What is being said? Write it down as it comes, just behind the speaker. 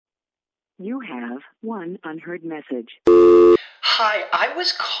You have one unheard message. Hi, I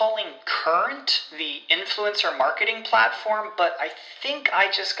was calling Current, the influencer marketing platform, but I think I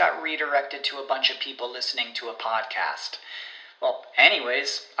just got redirected to a bunch of people listening to a podcast. Well,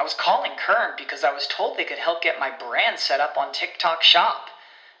 anyways, I was calling Current because I was told they could help get my brand set up on TikTok Shop,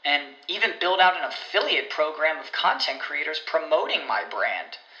 and even build out an affiliate program of content creators promoting my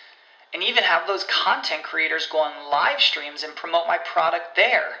brand, and even have those content creators go on live streams and promote my product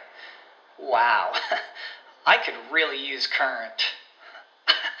there. Wow, I could really use Current.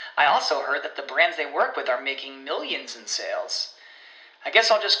 I also heard that the brands they work with are making millions in sales. I guess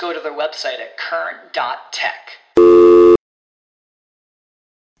I'll just go to their website at current.tech.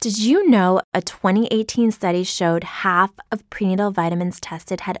 Did you know a 2018 study showed half of prenatal vitamins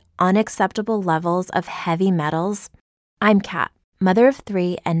tested had unacceptable levels of heavy metals? I'm Kat, mother of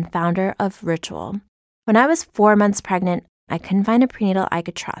 3 and founder of Ritual. When I was 4 months pregnant, I couldn't find a prenatal I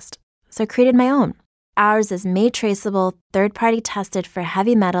could trust, so I created my own. Ours is made traceable, third-party tested for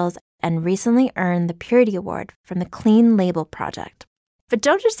heavy metals, and recently earned the Purity Award from the Clean Label Project. But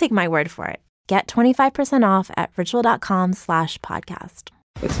don't just take my word for it. Get 25% off at ritual.com/podcast.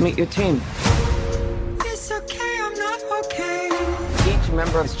 Let's meet your team. It's okay, I'm not okay. Each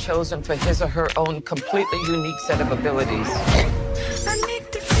member is chosen for his or her own completely unique set of abilities. I need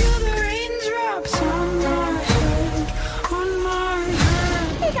to feel the raindrops on my head, on my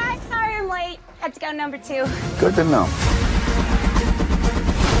head. Hey guys, sorry I'm late. Had to go number 2. Good to know.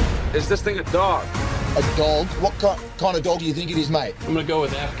 Is this thing a dog? A dog? What kind of dog do you think it is, mate? I'm gonna go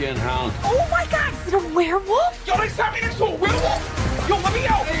with Afghan Hound. Oh my god, is it a werewolf? Yo, they turned me into a werewolf! Yo, let me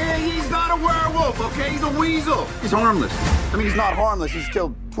out! Hey, he's not a werewolf, okay? He's a weasel. He's harmless. I mean, he's not harmless. He's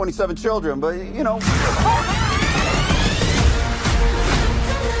killed 27 children, but, you know.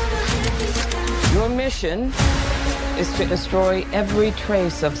 Your mission is to destroy every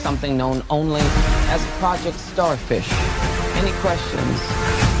trace of something known only as Project Starfish. Any questions?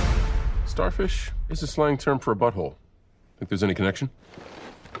 Starfish is a slang term for a butthole. Think there's any connection?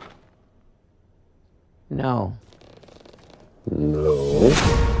 No.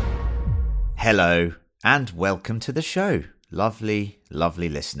 Hello and welcome to the show, lovely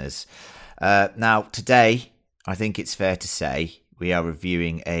listeners. Now today I think it's fair to say we are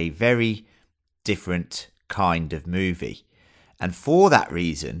reviewing a very different kind of movie, and for that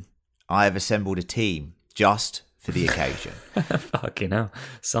reason I have assembled a team just for the occasion. Fucking hell,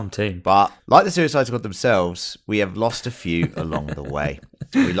 some team. But like the Suicide Squad themselves, we have lost a few along the way.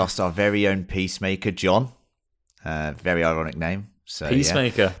 We lost our very own Peacemaker John, very ironic name. So,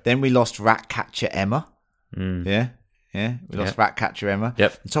 Peacemaker. Yeah. Then we lost Ratcatcher Emma. Yeah. We lost Ratcatcher Emma.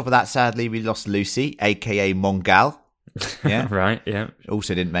 Yep. On top of that, sadly, we lost Lucy, aka Mongal. Yeah. Right. Yeah.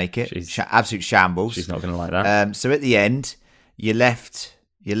 Also didn't make it. Absolute shambles. She's not going to like that. So at the end, you're left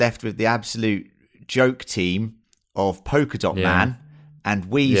with the absolute joke team of Polka Dot Man and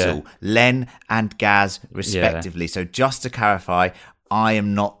Weasel, Len and Gaz, respectively. So just to clarify, I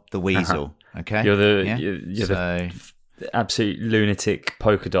am not the Weasel. Okay. You're the absolute lunatic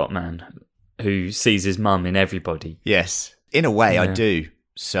polka dot man who sees his mum in everybody. Yes, in a way I do.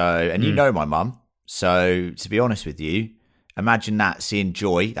 So, and you know my mum. So to be honest with you, imagine that, seeing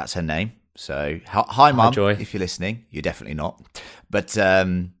Joy, that's her name. So hi mum, Joy. If you're listening. You're definitely not, but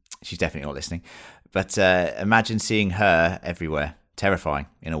she's definitely not listening. But imagine seeing her everywhere. Terrifying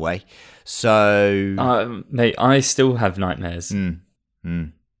in a way. So mate, I still have nightmares.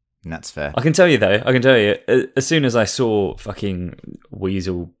 That's fair. I can tell you though, as soon as I saw fucking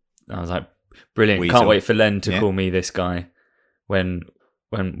Weasel, I was like, brilliant. Weasel. Can't wait for Len to call me this guy when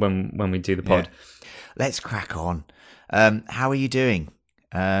we do the pod. Yeah. Let's crack on. How are you doing?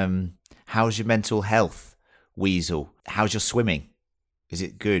 How's your mental health, Weasel? How's your swimming? Is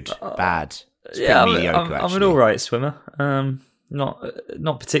it good? Bad? It's mediocre, I'm an all right swimmer.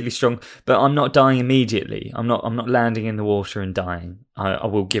 Not particularly strong, but I'm not dying immediately. I'm not landing in the water and dying. I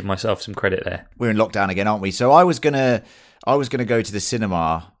will give myself some credit there. We're in lockdown again, aren't we? So I was gonna go to the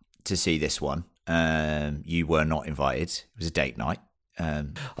cinema to see this one. You were not invited. It was a date night.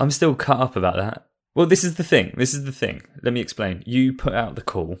 I'm still cut up about that. Well, this is the thing. Let me explain. You put out the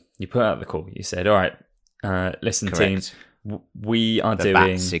call. You said, "All right, listen, Correct. team, we are The doing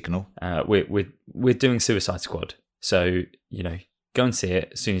bat signal. We're doing Suicide Squad. So, go and see it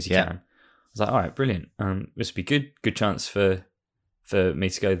as soon as you can." I was like, all right, brilliant. This would be good. Good chance for me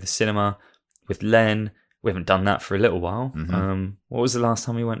to go to the cinema with Len. We haven't done that for a little while. Mm-hmm. What was the last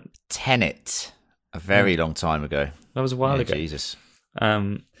time we went? Tenet. A very long time ago. That was a while ago. Jesus.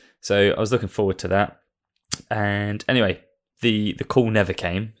 So I was looking forward to that. And anyway, the call never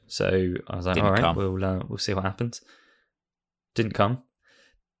came. So I was like, all right, we'll see what happens. Didn't come.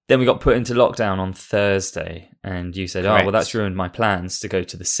 Then we got put into lockdown on Thursday, and you said, Correct. "Oh, well, that's ruined my plans to go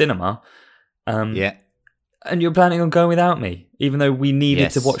to the cinema." Yeah. And you're planning on going without me, even though we needed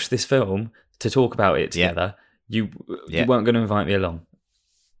Yes. to watch this film to talk about it together. You weren't going to invite me along.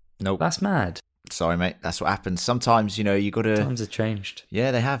 Nope. That's mad. Sorry, mate. That's what happens. Sometimes, you got to... Times have changed.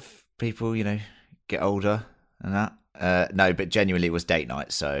 Yeah, they have. People, get older and that. No, but genuinely it was date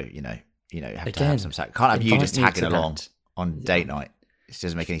night, so, you have to Again, have some sack. Can't have you invite just me tagging to along that. on date night. It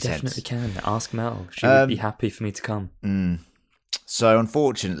doesn't make any Definitely sense. can. Ask Mel. She would be happy for me to come. So,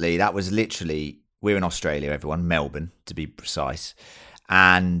 unfortunately, that was literally... We're in Australia, everyone. Melbourne, to be precise.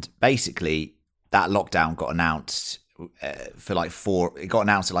 And basically, that lockdown got announced It got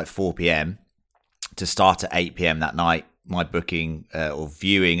announced at 4 p.m. to start at 8 p.m. that night. My booking or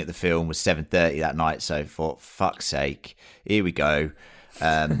viewing at the film was 7:30 that night. So for fuck's sake, here we go.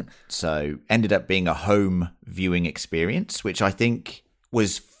 So ended up being a home viewing experience, which I think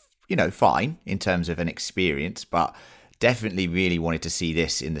was, fine in terms of an experience, but definitely really wanted to see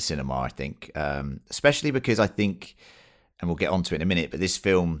this in the cinema, I think. Especially because I think, and we'll get onto it in a minute, but this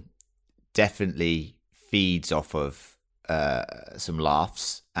film definitely feeds off of some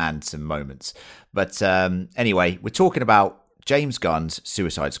laughs and some moments. But anyway, we're talking about James Gunn's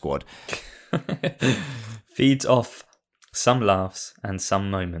Suicide Squad. Feeds off some laughs and some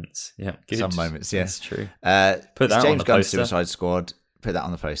moments. Yeah, good. Some moments, yeah. That's true. Put that James on the Gunn's poster. Suicide Squad. Put that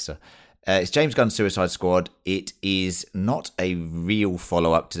on the poster. It's James Gunn's Suicide Squad. It is not a real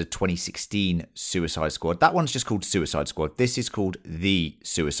follow-up to the 2016 Suicide Squad. That one's just called Suicide Squad. This is called The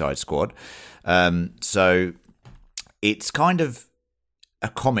Suicide Squad. So it's kind of a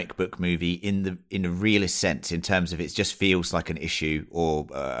comic book movie in the realist sense, in terms of it just feels like an issue or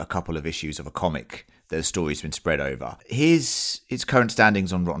a couple of issues of a comic that the story's been spread over. Here's its current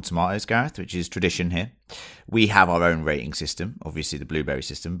standings on Rotten Tomatoes, Gareth, which is tradition here. We have our own rating system, obviously the Blueberry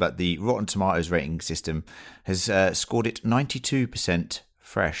system, but the Rotten Tomatoes rating system has scored it 92%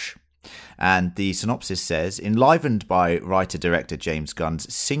 fresh. And the synopsis says, enlivened by writer-director James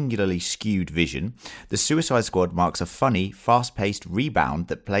Gunn's singularly skewed vision, The Suicide Squad marks a funny, fast-paced rebound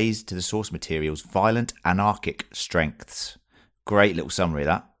that plays to the source material's violent, anarchic strengths. Great little summary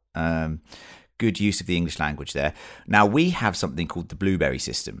of that. Good use of the English language there. Now, we have something called the Blueberry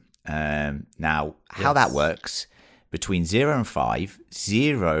system. Now, how that works, between 0 and 5,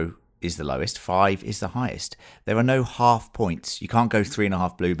 0 is the lowest, 5 is the highest. There are no half points. You can't go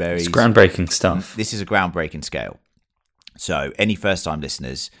 3.5 blueberries. It's groundbreaking stuff. This is a groundbreaking scale. So, any first-time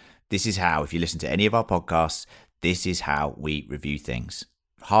listeners, this is how, if you listen to any of our podcasts, this is how we review things.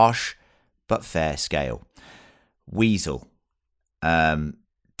 Harsh, but fair scale. Weasel,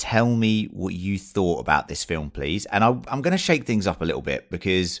 tell me what you thought about this film, please. And I'm going to shake things up a little bit,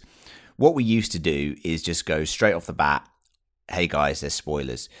 because what we used to do is just go straight off the bat, hey guys, there's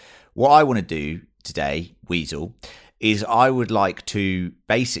spoilers. What I want to do today, Weasel, is I would like to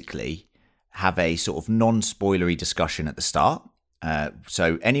basically have a sort of non-spoilery discussion at the start.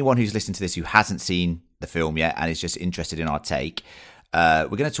 So anyone who's listened to this who hasn't seen the film yet and is just interested in our take, we're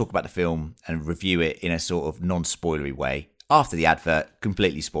going to talk about the film and review it in a sort of non-spoilery way. After the advert,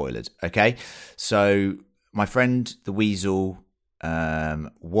 completely spoiled. Okay, so my friend the Weasel,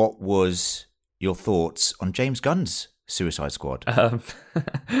 what was your thoughts on James Gunn's Suicide Squad? How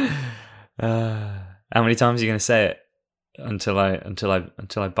many times are you going to say it until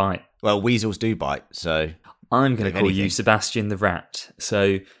I bite? Well, weasels do bite, so I'm going to call you Sebastian the Rat.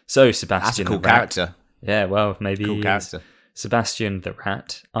 So Sebastian that's a cool the Rat. character. Yeah, well, maybe cool he character. is. Sebastian the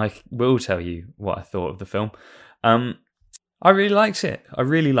Rat. I will tell you what I thought of the film. I really liked it.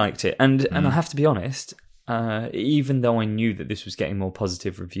 And I have to be honest, even though I knew that this was getting more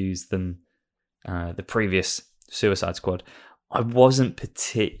positive reviews than the previous Suicide Squad, I wasn't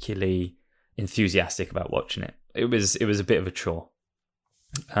particularly enthusiastic about watching it. It was a bit of a chore.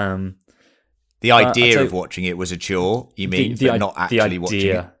 The idea of watching it was a chore, you mean, but not actually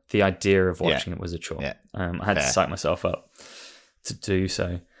watching it? The idea of watching it was a chore. Yeah. I had to psych myself up to do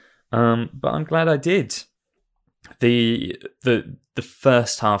so. But I'm glad I did. The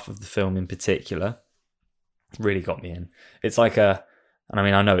first half of the film in particular really got me in. It's like and I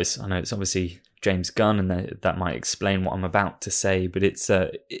mean, I know it's obviously James Gunn, and that might explain what I'm about to say, but it's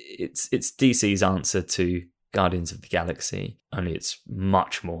DC's answer to Guardians of the Galaxy, only it's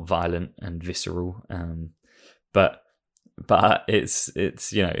much more violent and visceral. But it's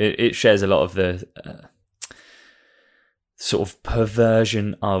it shares a lot of the sort of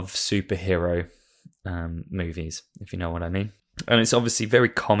perversion of superhero movies, if you know what I mean. And it's obviously very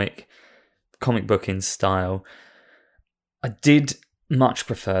comic book in style. I did much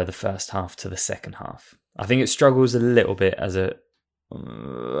prefer the first half to the second half. I think it struggles a little bit as a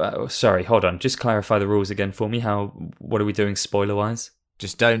Sorry, hold on. Just clarify the rules again for me. What are we doing spoiler-wise?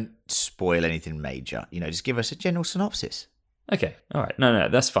 Just don't spoil anything major. Just give us a general synopsis. Okay, all right. No,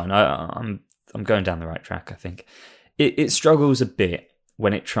 that's fine. I'm going down the right track, I think. It struggles a bit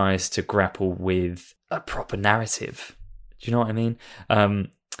when it tries to grapple with a proper narrative. Do you know what I mean?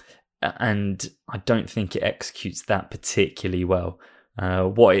 And I don't think it executes that particularly well.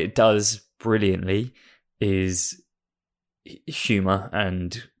 What it does brilliantly is humour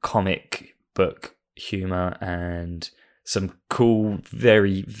and comic book humour and some cool,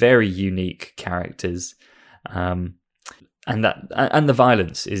 very, very unique characters. And the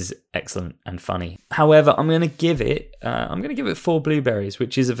violence is excellent and funny. However, I'm going to give it 4 blueberries,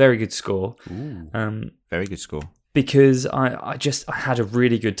 which is a very good score. Ooh, very good score. Because I had a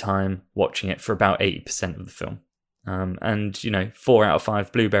really good time watching it for about 80% of the film. And 4 out of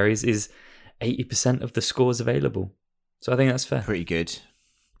 5 blueberries is 80% of the scores available. So I think that's fair. Pretty good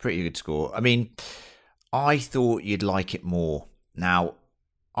score. I mean, I thought you'd like it more. Now,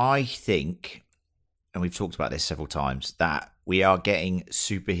 I think, and we've talked about this several times, that we are getting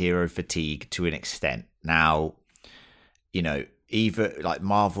superhero fatigue to an extent. Now, either like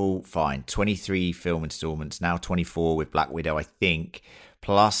Marvel, fine, 23 film installments, now 24 with Black Widow, I think,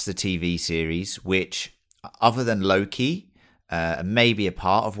 plus the TV series, which, other than Loki, maybe a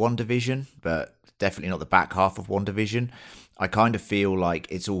part of WandaVision, but definitely not the back half of WandaVision, I kind of feel like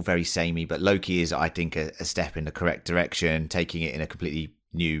it's all very samey, but Loki is, I think, a step in the correct direction, taking it in a completely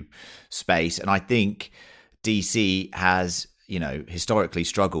new space. And I think DC has, historically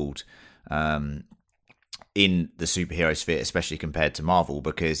struggled in the superhero sphere, especially compared to Marvel,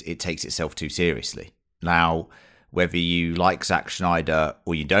 because it takes itself too seriously. Now, whether you like Zack Snyder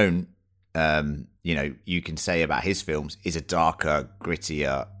or you don't, you can say about his films is a darker,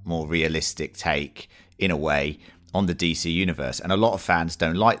 grittier, more realistic take, in a way, on the DC universe, and a lot of fans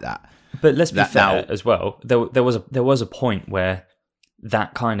don't like that. But let's be fair as well. There was a point where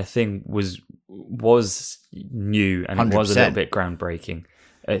that kind of thing was new and 100%. It was a little bit groundbreaking.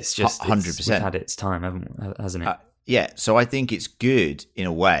 It's just 100%. It's had its time, hasn't it? Yeah. So I think it's good in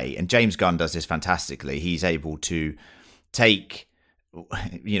a way, and James Gunn does this fantastically. He's able to take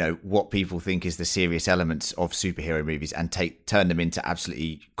what people think is the serious elements of superhero movies and turn them into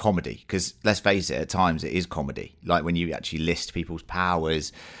absolutely comedy. Because let's face it, at times it is comedy. Like when you actually list people's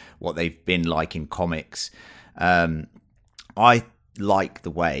powers, what they've been like in comics. I like the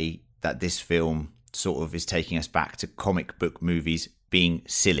way that this film sort of is taking us back to comic book movies being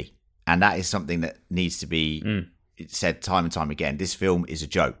silly. And that is something that needs to be said time and time again. This film is a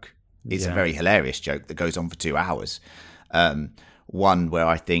joke. It's a very hilarious joke that goes on for 2 hours. One where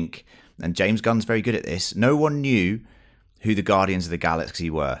I think, and James Gunn's very good at this, no one knew who the Guardians of the Galaxy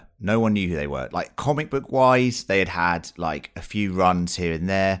were. No one knew who they were. Like, comic book wise, they had like a few runs here and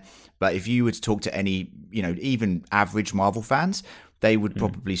there. But if you were to talk to any, even average Marvel fans, they would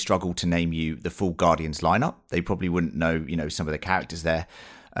probably struggle to name you the full Guardians lineup. They probably wouldn't know, some of the characters there.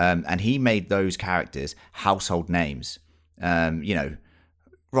 And he made those characters household names.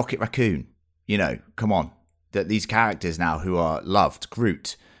 Rocket Raccoon, come on. That these characters now who are loved,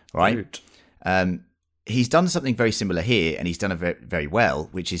 Groot, right? He's done something very similar here, and he's done it very, very well,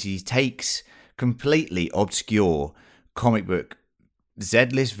 which is he takes completely obscure comic book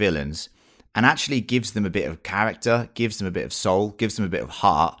Z-list villains and actually gives them a bit of character, gives them a bit of soul, gives them a bit of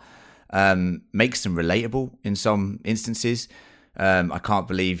heart, makes them relatable in some instances. I can't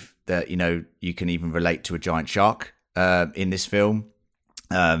believe that, you can even relate to a giant shark in this film.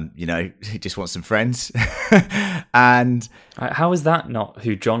 He just wants some friends. And how is that not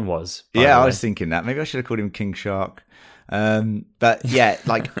who John was? I was thinking that. Maybe I should have called him King Shark. But yeah,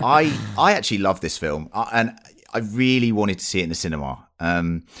 like I actually love this film, and I really wanted to see it in the cinema.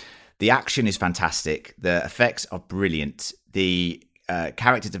 The action is fantastic. The effects are brilliant. The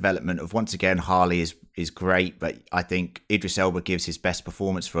character development of, once again, Harley is great, but I think Idris Elba gives his best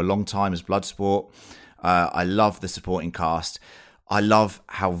performance for a long time as Bloodsport. I love the supporting cast. I love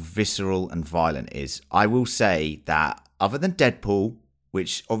how visceral and violent it is. I will say that other than Deadpool,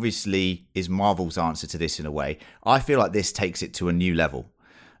 which obviously is Marvel's answer to this in a way, I feel like this takes it to a new level.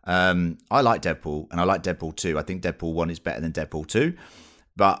 I like Deadpool, and I like Deadpool 2. I think Deadpool 1 is better than Deadpool 2.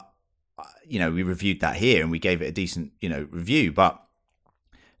 But, we reviewed that here and we gave it a decent, review. But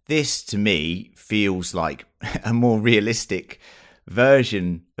this, to me, feels like a more realistic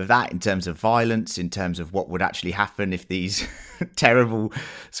version of that in terms of violence, in terms of what would actually happen if these terrible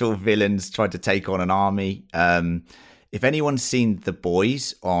sort of villains tried to take on an army. If anyone's seen The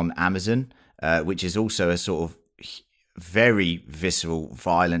Boys on Amazon, which is also a sort of very visceral,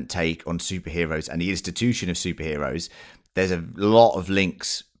 violent take on superheroes and the institution of superheroes, there's a lot of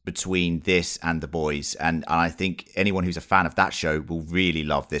links between this and The Boys, and I think anyone who's a fan of that show will really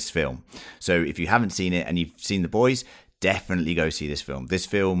love this film. So if you haven't seen it and you've seen The Boys, definitely go see this film. This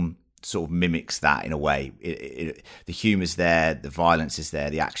film sort of mimics that in a way. The humour's there, the violence is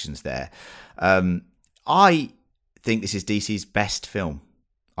there, the action's there. I think this is DC's best film.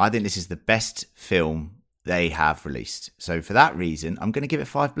 I think this is the best film they have released. So for that reason, I'm going to give it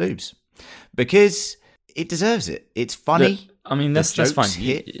 5 bloobs because it deserves it. It's funny. I mean, that's fine.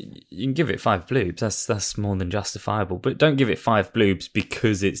 You can give it 5 bloobs. That's more than justifiable. But don't give it 5 bloobs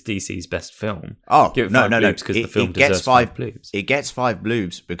because it's DC's best film. Oh, give it 5 bloobs because the film deserves 5 bloobs. It gets 5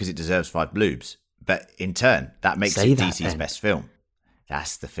 bloobs because it deserves 5 bloobs. But in turn, that makes it DC's best film.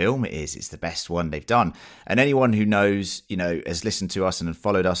 That's the film it is. It's the best one they've done. And anyone who knows, has listened to us and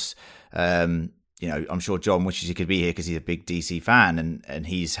followed us, I'm sure John wishes he could be here because he's a big DC fan and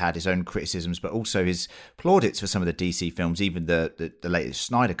he's had his own criticisms, but also his plaudits for some of the DC films, even the latest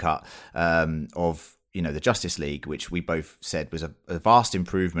Snyder cut of, the Justice League, which we both said was a vast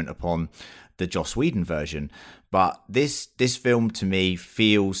improvement upon the Joss Whedon version. But this film to me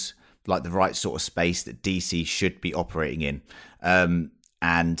feels like the right sort of space that DC should be operating in.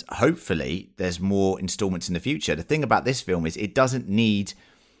 And hopefully there's more installments in the future. The thing about this film is it doesn't need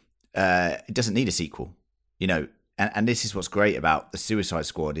a sequel, and this is what's great about the Suicide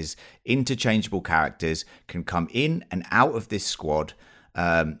Squad is interchangeable characters can come in and out of this squad,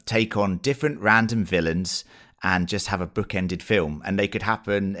 take on different random villains and just have a bookended film. And they could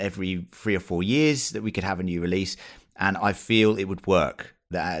happen every 3 or 4 years that we could have a new release. And I feel it would work.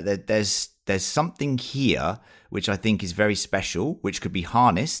 There's something here which I think is very special, which could be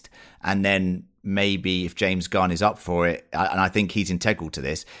harnessed. And then maybe if James Gunn is up for it, and I think he's integral to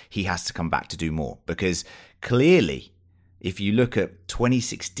this, he has to come back to do more. Because clearly, if you look at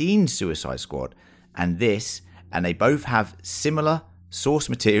 2016 Suicide Squad and this, and they both have similar source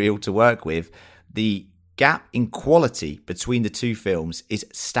material to work with, the gap in quality between the two films is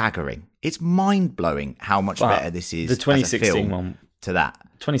staggering. It's mind-blowing how much better this is. The 2016 as a film one to that.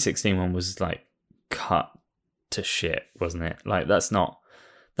 2016 one was like cut to shit, wasn't it? Like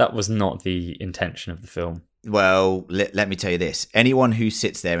that was not the intention of the film. Well, let me tell you this. Anyone who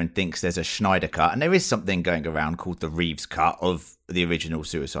sits there and thinks there's a Snyder cut, and there is something going around called the Reeves cut of the original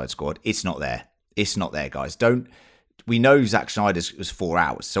Suicide Squad, it's not there. It's not there, guys. We know Zack Snyder's was 4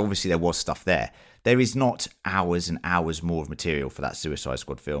 hours, so obviously there was stuff there. There is not hours and hours more of material for that Suicide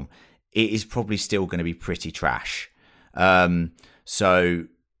Squad film. It is probably still going to be pretty trash. So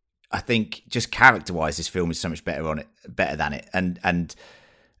I think just character-wise, this film is so much better than it, and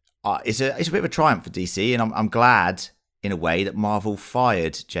it's a bit of a triumph for DC, and I'm glad in a way that Marvel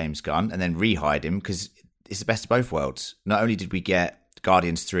fired James Gunn and then rehired him because it's the best of both worlds. Not only did we get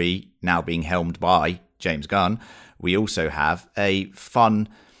Guardians 3 now being helmed by James Gunn, we also have a fun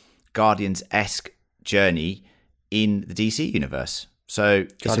Guardians-esque journey in the DC universe. So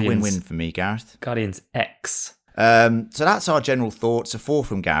it's a win-win for me, Gareth. Guardians X. So that's our general thoughts. A 4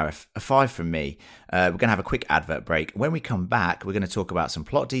 from Gareth, a 5 from me. We're going to have a quick advert break. When we come back, we're going to talk about some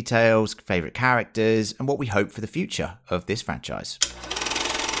plot details, favourite characters, and what we hope for the future of this franchise.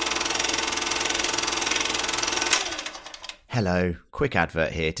 Hello, quick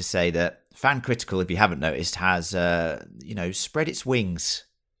advert here to say that Fan Critical, if you haven't noticed, has, spread its wings,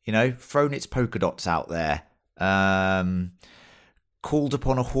 thrown its polka dots out there, called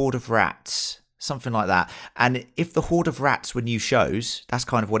upon a horde of rats. Something like that. And if the Horde of Rats were new shows, that's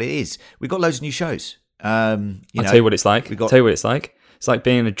kind of what it is. We've got loads of new shows. I'll tell you what it's like. It's like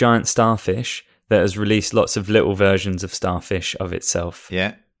being a giant starfish that has released lots of little versions of starfish of itself.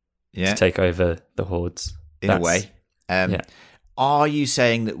 Yeah. To take over the hordes. In a way. Are you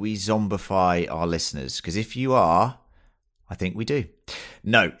saying that we zombify our listeners? Because if you are, I think we do.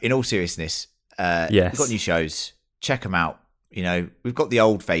 No, in all seriousness, yes. We've got new shows. Check them out. We've got the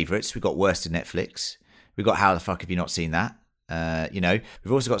old favourites. We've got Worst of Netflix. We've got How the Fuck Have You Not Seen That?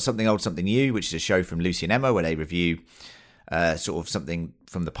 We've also got Something Old, Something New, which is a show from Lucy and Emma where they review sort of something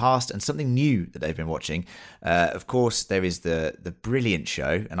from the past and something new that they've been watching. Of course, there is the brilliant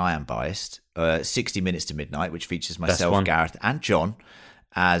show, and I am biased, 60 Minutes to Midnight, which features myself, Gareth, and John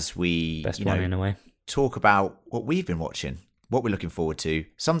as we in a way. Talk about what we've been watching, what we're looking forward to.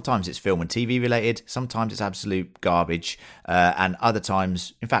 Sometimes it's film and TV related, sometimes it's absolute garbage, and other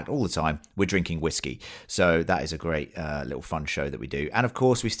times, in fact all the time, we're drinking whiskey. So that is a great little fun show that we do. And of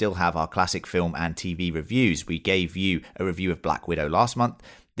course we still have our classic film and TV reviews. We gave you a review of Black Widow last month.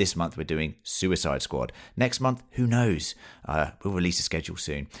 This month we're doing Suicide Squad. Next month, who knows? We'll release a schedule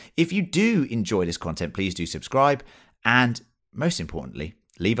soon. If you do enjoy this content, please do subscribe, and most importantly,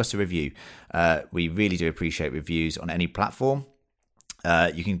 leave us a review. We really do appreciate reviews on any platform.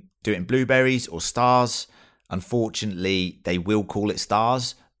 You can do it in blueberries or stars. Unfortunately, they will call it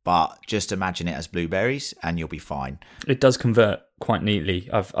stars, but just imagine it as blueberries and you'll be fine. It does convert quite neatly.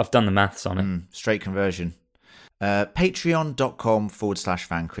 I've done the maths on it. Straight conversion.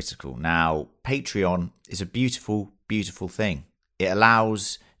 Patreon.com/fancritical. Now, Patreon is a beautiful, beautiful thing. It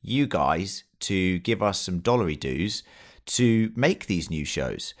allows you guys to give us some dollary dues to make these new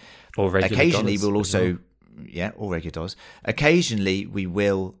shows. Or regular Occasionally, dollars we'll as also... well. Yeah, all regular dollars. Occasionally, we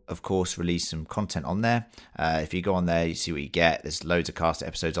will, of course, release some content on there. If you go on there, you see what you get. There's loads of cast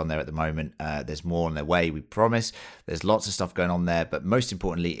episodes on there at the moment. There's more on their way, we promise. There's lots of stuff going on there. But most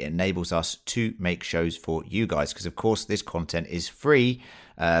importantly, it enables us to make shows for you guys. Because, of course, this content is free.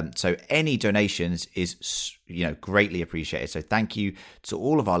 So any donations is, greatly appreciated. So thank you to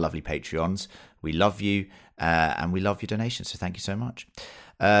all of our lovely Patreons. We love you and we love your donations. So thank you so much.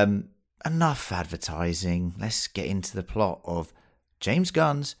 Enough advertising. Let's get into the plot of James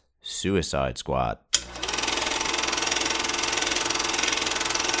Gunn's Suicide Squad.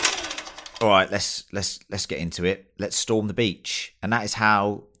 All right, let's get into it. Let's storm the beach, and that is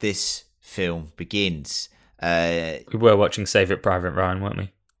how this film begins. We were watching Save It Private Ryan, weren't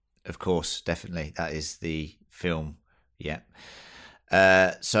we? Of course, definitely. That is the film. Yeah.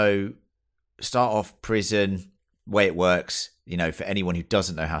 So start off prison. Way it works. For anyone who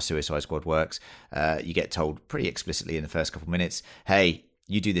doesn't know how Suicide Squad works, you get told pretty explicitly in the first couple of minutes, hey,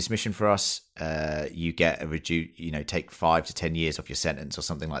 you do this mission for us, you get a take 5 to 10 years off your sentence or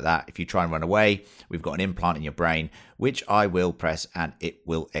something like that. If you try and run away, we've got an implant in your brain, which I will press and it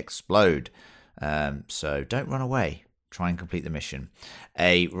will explode. So don't run away. Try and complete the mission.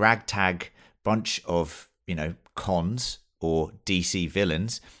 A ragtag bunch of, cons or DC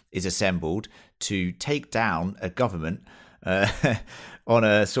villains is assembled to take down a government on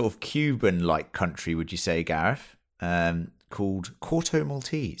a sort of Cuban-like country, would you say, Gareth? Called Corto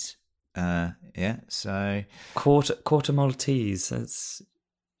Maltese. So Corto Maltese. That's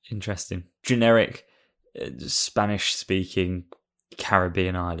interesting. Generic Spanish-speaking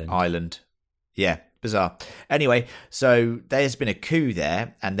Caribbean island. Yeah, bizarre. Anyway, so there's been a coup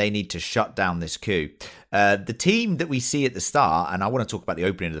there, and they need to shut down this coup. The team that we see at the start, and I want to talk about the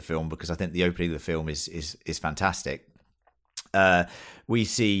opening of the film because I think the opening of the film is fantastic. We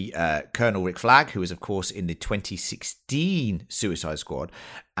see Colonel Rick Flag, who is, of course, in the 2016 Suicide Squad.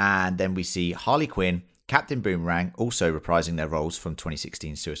 And then we see Harley Quinn, Captain Boomerang, also reprising their roles from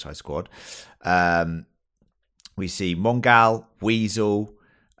 2016 Suicide Squad. We see Mongal, Weasel,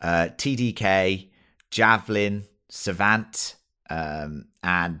 TDK, Javelin, Savant,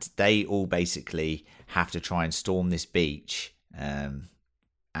 and they all basically have to try and storm this beach. And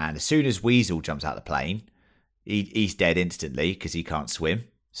as soon as Weasel jumps out of the plane, he's dead instantly because he can't swim.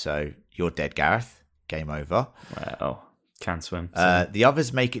 So you're dead, Gareth. Game over. Wow. Can't swim. The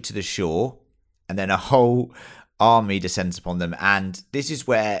others make it to the shore, and then a whole army descends upon them. And this is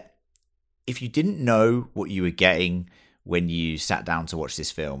where, if you didn't know what you were getting when you sat down to watch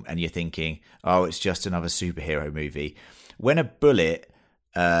this film, and you're thinking, oh, it's just another superhero movie, when a bullet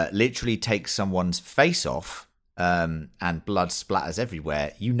literally takes someone's face off, and blood splatters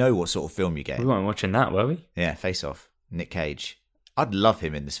everywhere, you know what sort of film you get. We weren't watching that, were we? Yeah, Face Off. Nick Cage. I'd love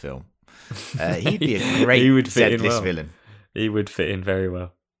him in this film. He'd be a great Z-list villain. He would fit in very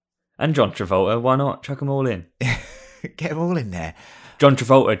well. And John Travolta, why not? Chuck them all in. Get them all in there. John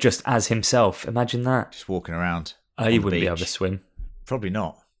Travolta just as himself. Imagine that. Just walking around. He wouldn't be able to swim. Probably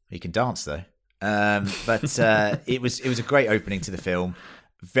not. He can dance though. But it was a great opening to the film.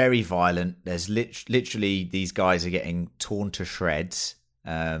 Very violent. There's literally these guys are getting torn to shreds.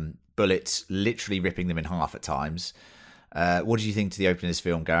 Bullets literally ripping them in half at times. What did you think to the opening of this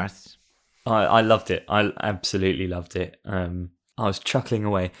film, Gareth? I loved it. I absolutely loved it. I was chuckling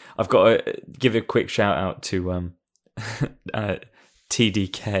away. I've got to give a quick shout out to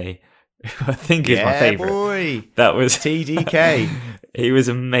TDK, who I think is my favourite. Boy. That was TDK. He was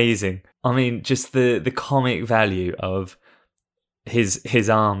amazing. I mean, just the comic value of his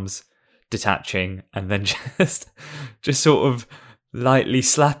arms detaching and then just sort of lightly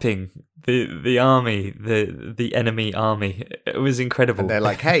slapping the army, the enemy army. It was incredible. And they're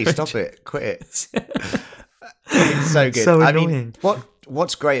like, hey, stop it, quit it. It's so good. So I annoying. mean,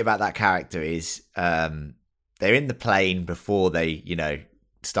 what's great about that character is they're in the plane before they,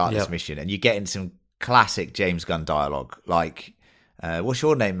 start this mission, and you get in some classic James Gunn dialogue, like, what's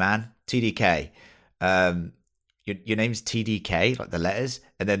your name, man? TDK. Your name's TDK, like the letters,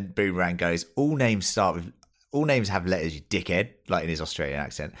 and then Boomerang goes, all names have letters, you dickhead, like in his Australian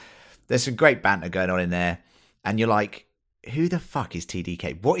accent. There's some great banter going on in there, and you're like, who the fuck is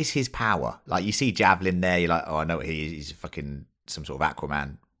TDK? What is his power? Like, you see Javelin there, you're like, oh, I know what he is. He's fucking some sort of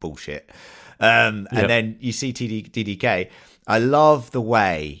Aquaman bullshit. And then you see TDK. I love the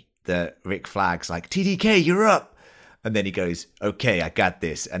way that Rick Flag's like, TDK, you're up. And then he goes, okay, I got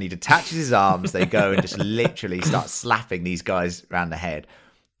this. And he detaches his arms. They go and just literally start slapping these guys around the head.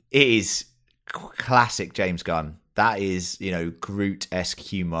 It is classic James Gunn. That is, Groot-esque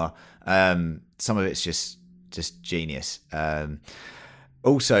humor. Some of it's just genius.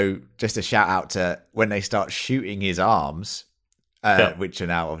 Also, just a shout out to when they start shooting his arms, which are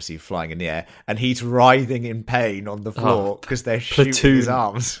now obviously flying in the air, and he's writhing in pain on the floor because they're shooting his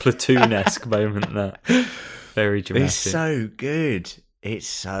arms. Platoon-esque moment there. Very dramatic. It's so good. It's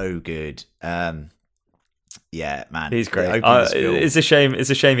so good. Yeah, man. He's great. It's a shame. It's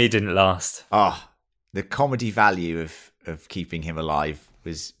a shame he didn't last. The comedy value of keeping him alive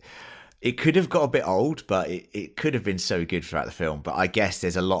was... It could have got a bit old, but it could have been so good throughout the film. But I guess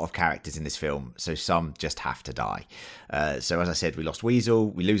there's a lot of characters in this film, so some just have to die. So as I said, we lost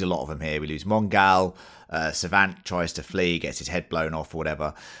Weasel. We lose a lot of them here. We lose Mongal. Savant tries to flee, gets his head blown off or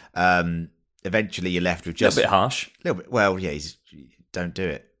whatever. Eventually, you're left with just... A little bit harsh. A little bit. Well, yeah, don't do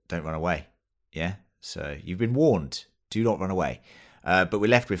it. Don't run away. Yeah? So you've been warned. Do not run away. But we're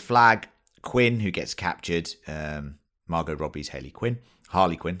left with Flag, Quinn, who gets captured. Margot Robbie's Harley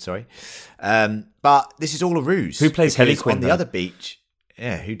Quinn, sorry. But this is all a ruse. Who plays Harley Quinn? On the other beach...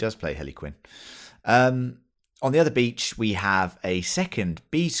 Yeah, who does play Harley Quinn? On the other beach, we have a second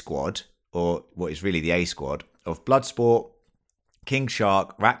B squad, or what is really the A squad, of Bloodsport, King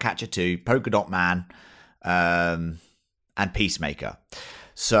Shark, Ratcatcher 2, Polka Dot Man, and Peacemaker.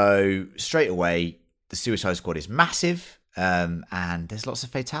 So straight away, the Suicide Squad is massive, and there's lots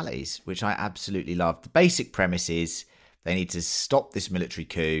of fatalities, which I absolutely love. The basic premise is they need to stop this military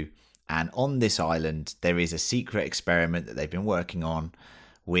coup, and on this island, there is a secret experiment that they've been working on,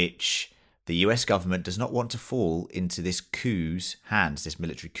 which the US government does not want to fall into this coup's hands, this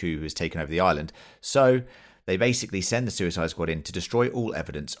military coup who has taken over the island. So they basically send the Suicide Squad in to destroy all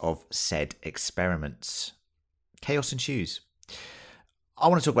evidence of said experiments. Chaos ensues. I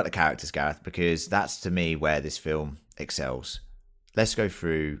want to talk about the characters, Gareth, because that's, to me, where this film excels. Let's go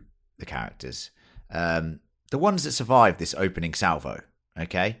through the characters. The ones that survived this opening salvo,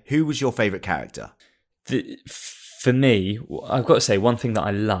 okay? Who was your favourite character? For me, I've got to say, one thing that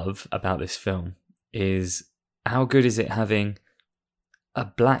I love about this film is how good is it having a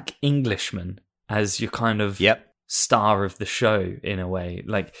black Englishman as your kind of star of the show in a way.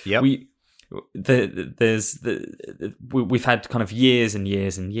 Like we've had kind of years and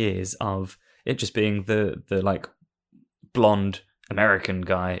years and years of it just being the like blonde American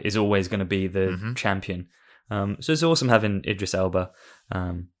guy is always going to be the champion. So it's awesome having Idris Elba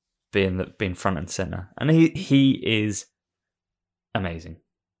being front and center, and he is amazing.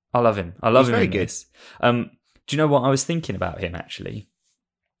 I love him. I love him in this. Do you know what I was thinking about him actually?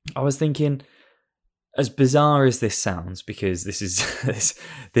 I was thinking, as bizarre as this sounds, because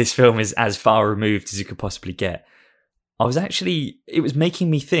this film is as far removed as you could possibly get, it was making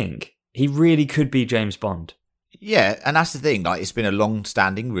me think he really could be James Bond. Yeah, and that's the thing. Like, it's been a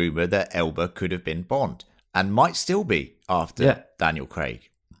long-standing rumor that Elba could have been Bond, and might still be after Daniel Craig.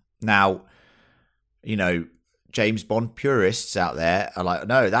 Now, James Bond purists out there are like,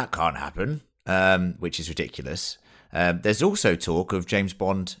 no, that can't happen, which is ridiculous. There's also talk of James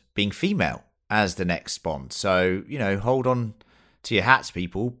Bond being female as the next Bond. So, hold on to your hats,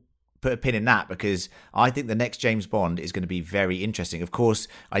 people. Put a pin in that, because I think the next James Bond is going to be very interesting. Of course,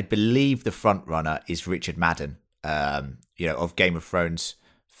 I believe the front runner is Richard Madden, of Game of Thrones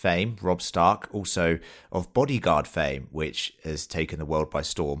fame, Robb Stark, also of Bodyguard fame, which has taken the world by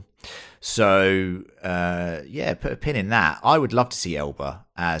storm. So, put a pin in that. I would love to see Elba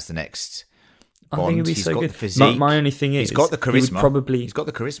as the next Bond. I think it'd be so good. The physique. My only thing is, he's got the charisma. He's got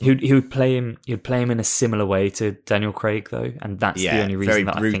the charisma. He would play him. He'd play him in a similar way to Daniel Craig, though, and that's the only reason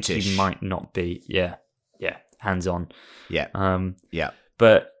that I think he might not be. Yeah, hands on. Yeah,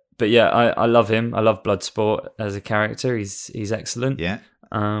 But yeah, I love him. I love Bloodsport as a character. He's excellent. Yeah.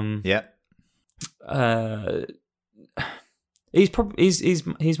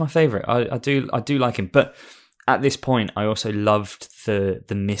 He's my favorite. I do like him, but at this point, I also loved the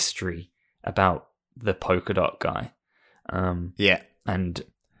mystery about the polka dot guy. And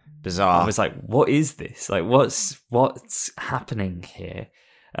bizarre. I was like, what is this? Like, what's happening here?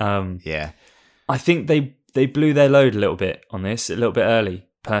 I think they blew their load a little bit on this, a little bit early,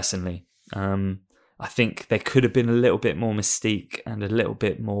 personally. I think there could have been a little bit more mystique and a little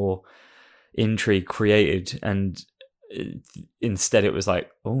bit more intrigue created, and instead it was like,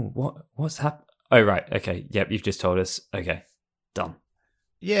 oh, what's happened? Oh, right. Okay. Yep. You've just told us. Okay. Done.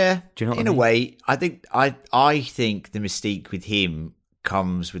 Yeah. Do you know what in I a mean? way, I think the mystique with him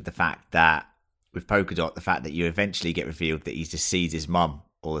comes with the fact that with Polka Dot, the fact that you eventually get revealed that he just sees his mum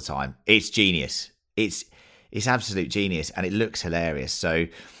all the time. It's genius. It's absolute genius, and it looks hilarious. So,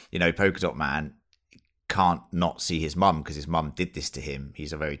 Polka Dot Man can't not see his mum because his mum did this to him.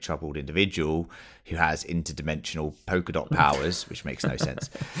 He's a very troubled individual who has interdimensional polka dot powers, which makes no sense.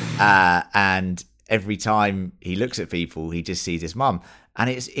 And every time he looks at people, he just sees his mum. And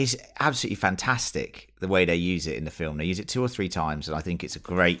it's absolutely fantastic the way they use it in the film. They use it 2 or 3 times, and I think it's a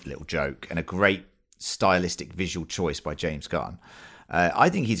great little joke and a great stylistic visual choice by James Gunn. I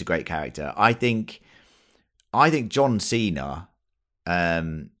think he's a great character. I think John Cena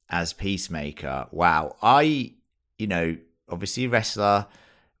as Peacemaker. Wow. Obviously a wrestler.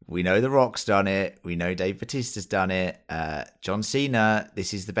 We know The Rock's done it. We know Dave Bautista's done it. John Cena,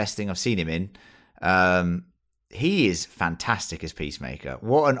 this is the best thing I've seen him in. He is fantastic as Peacemaker.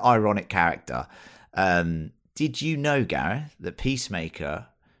 What an ironic character. Did you know, Gareth, that Peacemaker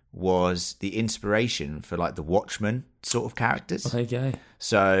was the inspiration for like the Watchmen sort of characters? There you go.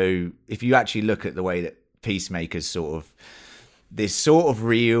 So if you actually look at the way that Peacemaker's this sort of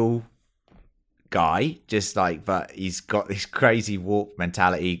real guy, but he's got this crazy warped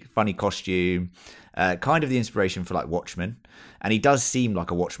mentality, funny costume, kind of the inspiration for like Watchmen. And he does seem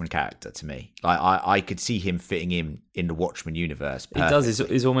like a Watchmen character to me. Like I could see him fitting in the Watchmen universe. He does.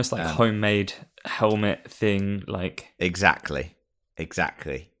 It's almost like a homemade helmet thing. Like exactly.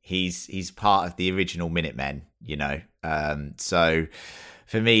 He's part of the original Minutemen. So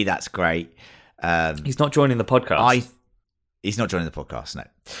for me, that's great. He's not joining the podcast. He's not joining the podcast, no.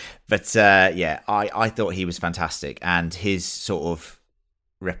 But I thought he was fantastic, and his sort of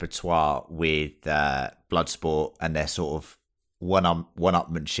repertoire with Bloodsport and their sort of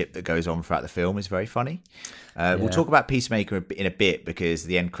one-upmanship that goes on throughout the film is very funny. We'll talk about Peacemaker in a bit because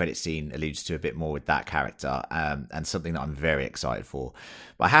the end credit scene alludes to a bit more with that character, and something that I'm very excited for.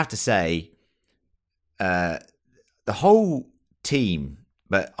 But I have to say, the whole team,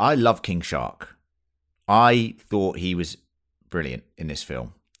 but I love King Shark. I thought he was brilliant in this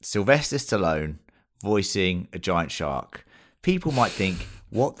film. Sylvester Stallone voicing a giant shark. People might think,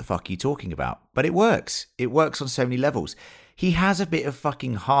 what the fuck are you talking about? But it works. It works on so many levels. He has a bit of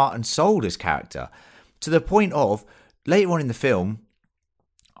fucking heart and soul as character, to the point of later on in the film,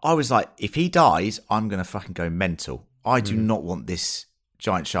 I was like, if he dies, I'm going to fucking go mental. I do not want this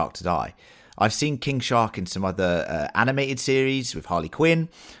giant shark to die. I've seen King Shark in some other animated series with Harley Quinn.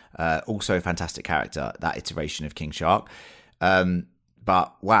 Also a fantastic character, that iteration of King Shark.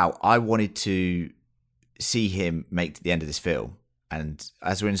 But wow, I wanted to see him make to the end of this film. And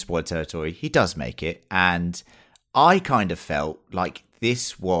as we're in spoiler territory, he does make it. And I kind of felt like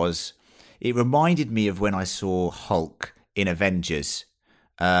it reminded me of when I saw Hulk in Avengers.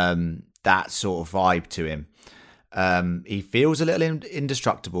 That sort of vibe to him. He feels a little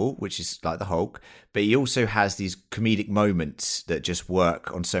indestructible, which is like the Hulk, but he also has these comedic moments that just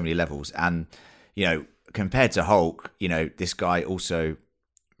work on so many levels. And, compared to Hulk, this guy also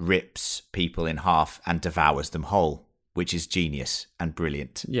rips people in half and devours them whole, which is genius and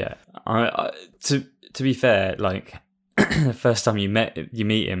brilliant. Yeah. To be fair, like the first time you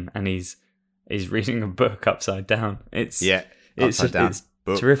meet him and he's reading a book upside down. It's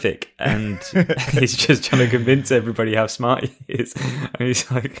terrific, and he's just trying to convince everybody how smart he is. And he's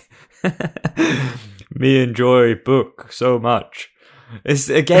like, "Me enjoy book so much." It's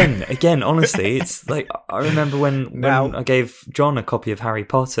again. Honestly, it's like I remember when I gave John a copy of Harry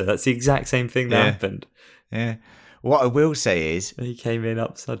Potter. That's the exact same thing that happened. Yeah. What I will say is, he came in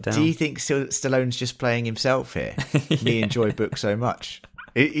upside down. Do you think Stallone's just playing himself here? Me enjoy book so much.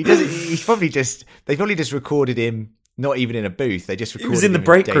 He doesn't. He's probably just. They probably just recorded him. Not even in a booth. They just recorded him. He was in the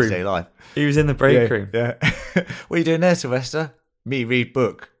break room. Life. He was in the break room. Yeah. What are you doing there, Sylvester? Me read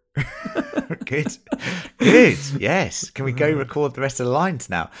book. Good. Yes. Can we go record the rest of the lines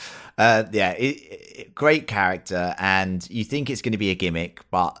now? Great character, and you think it's going to be a gimmick,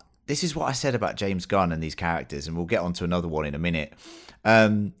 but this is what I said about James Gunn and these characters, and we'll get on to another one in a minute.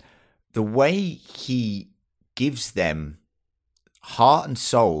 The way he gives them heart and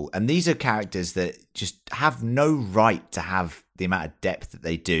soul, and these are characters that just have no right to have the amount of depth that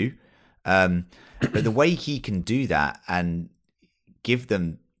they do, but the way he can do that and give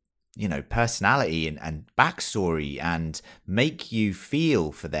them personality and backstory and make you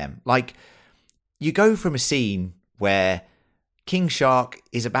feel for them. Like, you go from a scene where King Shark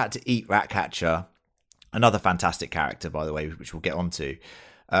is about to eat Ratcatcher, another fantastic character, by the way, which we'll get onto.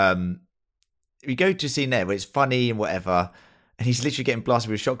 We go to a scene there where it's funny and whatever. and he's literally getting blasted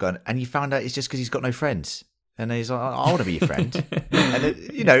with a shotgun, and you found out it's just because he's got no friends. And he's like, I want to be your friend. And,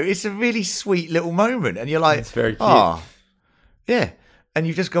 it's a really sweet little moment. And you're like, it's very cute. Oh, yeah. And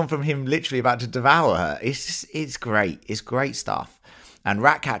you've just gone from him literally about to devour her. It's great. It's great stuff. And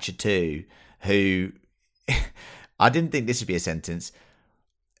Ratcatcher 2, who I didn't think this would be a sentence.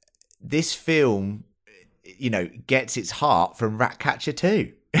 This film, gets its heart from Ratcatcher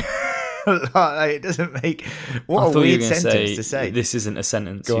 2. It doesn't make what a weird sentence to say. This isn't a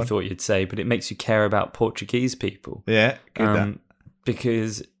sentence you thought you'd say, but it makes you care about Portuguese people. Yeah, good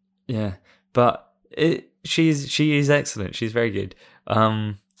because but she is excellent. She's very good.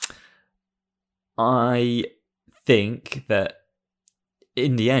 I think that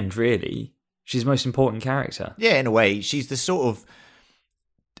in the end, really, she's the most important character. Yeah, in a way, she's the sort of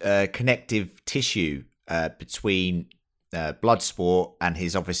connective tissue between Bloodsport and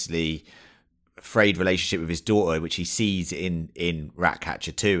his obviously frayed relationship with his daughter, which he sees in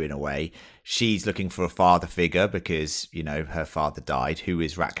Ratcatcher 2 in a way. She's looking for a father figure because, her father died, who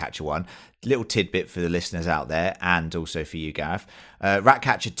is Ratcatcher 1. Little tidbit for the listeners out there and also for you, Gareth.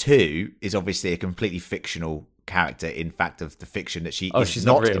 Ratcatcher 2 is obviously a completely fictional character, in fact, of the fiction that she's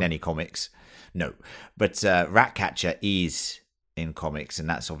not in any comics. No. But Ratcatcher is in comics, and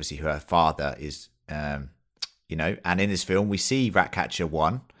that's obviously who her father is, and in this film we see Ratcatcher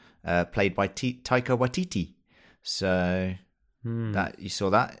 1 played by Taika Waititi. So that you saw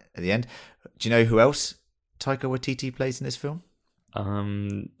that at the end. Do you know who else Taika Waititi plays in this film?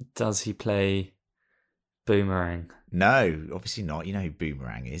 Does he play Boomerang? No, obviously not. You know who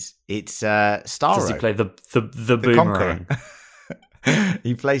Boomerang is. It's Starro. Does he play the Boomerang?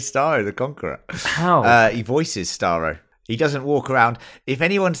 He plays Starro, the Conqueror. How? He voices Starro. He doesn't walk around. If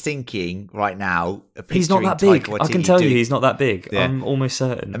anyone's thinking right now, he's not that big. I can tell you he's not that big. Yeah. I'm almost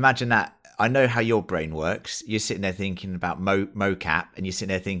certain. Imagine that. I know how your brain works. You're sitting there thinking about mocap, and you're sitting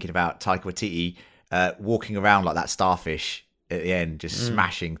there thinking about Taika Waititi walking around like that starfish at the end, just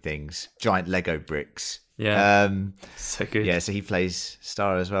smashing things, giant Lego bricks. Yeah, so good. Yeah, so he plays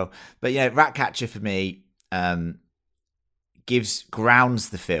Starro as well. But Ratcatcher for me grounds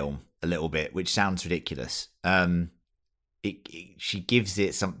the film a little bit, which sounds ridiculous. She gives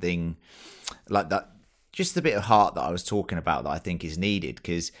it something like that, just the bit of heart that I was talking about that I think is needed,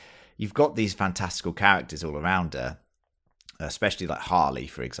 because you've got these fantastical characters all around her, especially like Harley,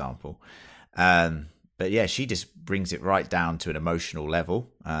 for example. But yeah, she just brings it right down to an emotional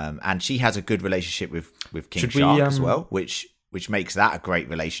level, and she has a good relationship with King Shark as well, which makes that a great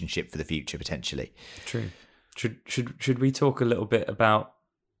relationship for the future potentially. True. Should we talk a little bit about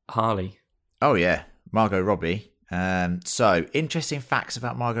Harley? Oh yeah, Margot Robbie. So, interesting facts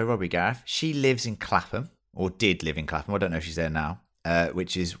about Margot Robbie, Gareth. She lives in Clapham, or did live in Clapham. I don't know if she's there now,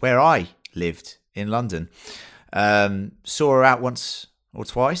 which is where I lived in London. Saw her out once or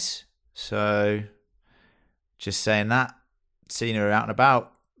twice. So, just saying that. Seen her out and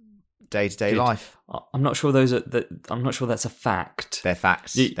about, day-to-day life. I'm not sure I'm not sure that's a fact. They're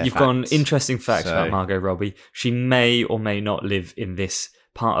facts. You've got an interesting fact about Margot Robbie. She may or may not live in this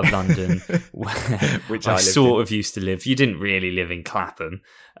part of London which I sort of used to live. You didn't really live in Clapham.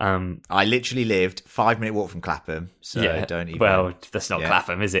 I literally lived 5-minute walk from Clapham, so don't even... Well, that's not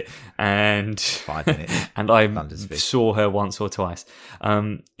Clapham, is it? And 5 minutes. And I saw her once or twice.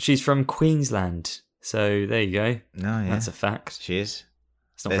 She's from Queensland, so there you go. No, yeah. That's a fact. She is.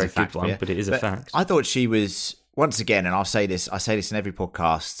 It's not a very good one, but it is a fact. I thought she was, once again, and I say this in every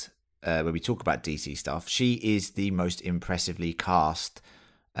podcast where we talk about DC stuff, she is the most impressively cast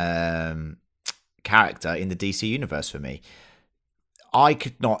character in the DC universe for me. I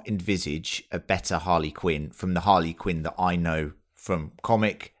could not envisage a better Harley Quinn from the Harley Quinn that I know from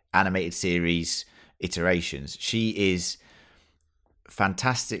comic, animated series, iterations. She is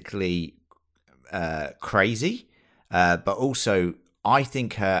fantastically crazy, but also I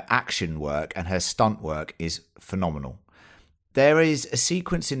think her action work and her stunt work is phenomenal. There is a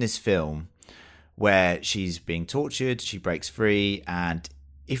sequence in this film where she's being tortured, she breaks free, and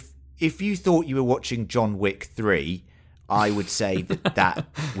if you thought you were watching John Wick 3, I would say that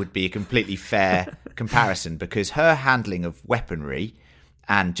would be a completely fair comparison, because her handling of weaponry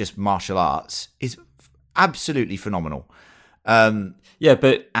and just martial arts is absolutely phenomenal. Yeah,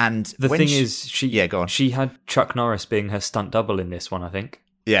 but and the thing is, go on. She had Chuck Norris being her stunt double in this one, I think.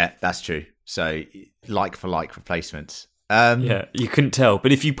 Yeah, that's true. So like for like replacements. Yeah, you couldn't tell,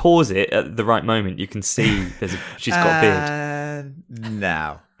 but if you pause it at the right moment, you can see she's got a beard.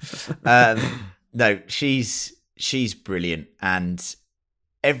 No, no, she's brilliant, and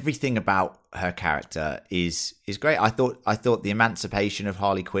everything about her character is great. I thought the emancipation of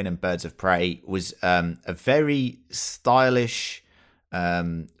Harley Quinn and Birds of Prey was a very stylish,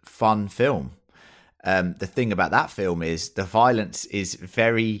 fun film. The thing about that film is the violence is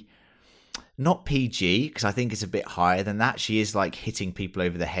very not PG, because I think it's a bit higher than that. She is like hitting people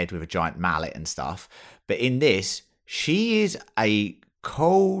over the head with a giant mallet and stuff. But in this, she is a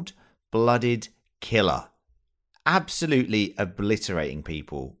cold-blooded killer. Absolutely obliterating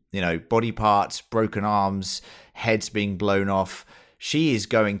people. You know, body parts, broken arms, heads being blown off. She is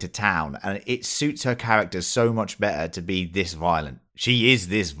going to town, and it suits her character so much better to be this violent. She is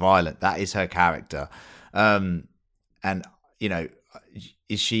this violent. That is her character. And, you know,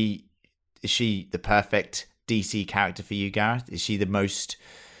 is she the perfect DC character for you, Gareth? Is she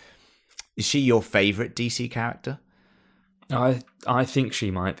your favourite DC character? I think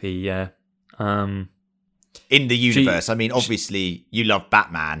she might be, yeah. In the universe, I mean, obviously you love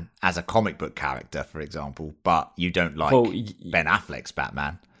Batman as a comic book character, for example, but you don't like Ben Affleck's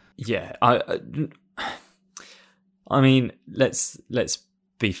Batman. Yeah, I mean, let's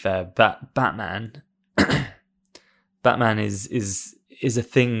be fair. Batman, Batman is a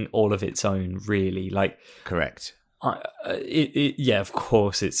thing all of its own, really. like Correct. Yeah, of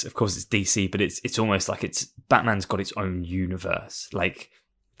course it's DC, but it's almost like Batman's got its own universe, like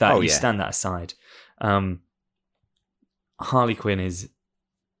that. Stand that aside. Harley Quinn is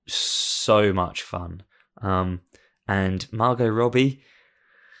so much fun, and Margot Robbie,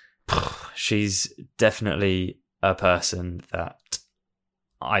 she's definitely a person that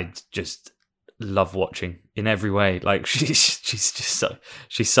I just love watching in every way. Like she's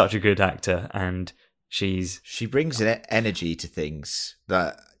such a good actor, and she brings an energy to things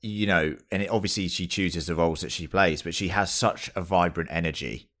that, you know, and obviously she chooses the roles that she plays, but she has such a vibrant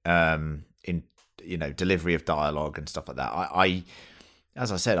energy in, you know, delivery of dialogue and stuff like that. I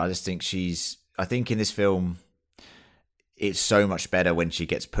as I said, I just think I think in this film it's so much better when she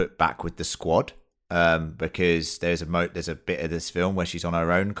gets put back with the squad, because there's a bit of this film where she's on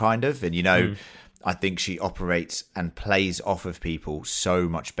her own, kind of, and, you know, I think she operates and plays off of people so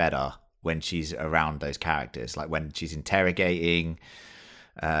much better when she's around those characters. Like when she's interrogating,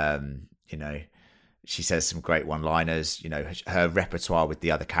 you know, she says some great one-liners. You know, her repertoire with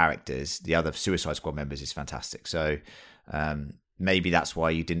the other characters, the other Suicide Squad members, is fantastic. So maybe that's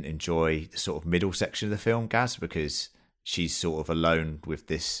why you didn't enjoy the sort of middle section of the film, Gaz, because she's sort of alone with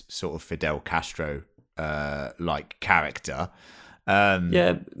this sort of Fidel Castro like character.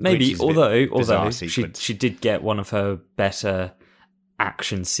 Yeah, maybe. Although she did get one of her better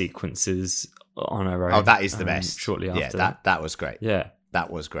action sequences on her own. Oh, that is the best. Shortly after that was great. Yeah, that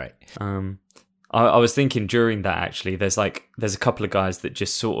was great. I was thinking during that, actually, there's a couple of guys that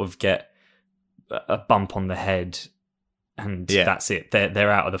just sort of get a bump on the head, and that's it.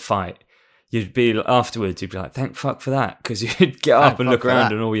 They're out of the fight. You'd be afterwards. You'd be like, "Thank fuck for that," because you'd get up and look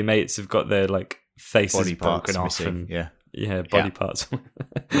around, and all your mates have got their like faces body broken off, missing. and body parts.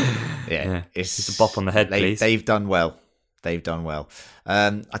 It's a bop on the head, please. They've done well.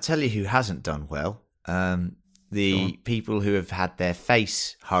 I tell you who hasn't done well. The people who have had their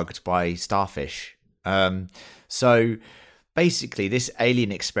face hugged by starfish. So basically, this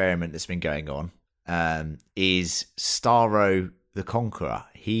alien experiment that's been going on is Starro the Conqueror.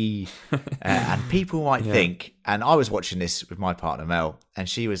 He and people might think, and I was watching this with my partner Mel, and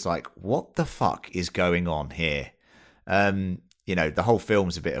she was like, "What the fuck is going on here?" You know, the whole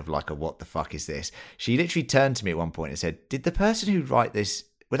film's a bit of like a "what the fuck is this?" She literally turned to me at one point and said, "Did the person who wrote this,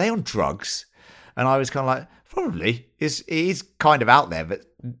 were they on drugs?" And I was kind of like, "Probably. It is kind of out there, but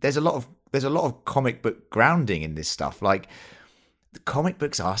there's a lot of comic book grounding in this stuff. Like, the comic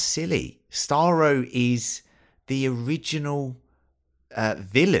books are silly. Starro is the original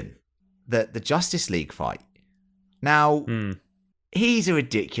villain that the Justice League fight. Now, he's a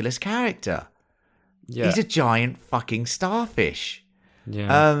ridiculous character. Yeah. He's a giant fucking starfish.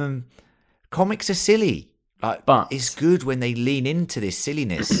 Yeah. Comics are silly, but it's good when they lean into this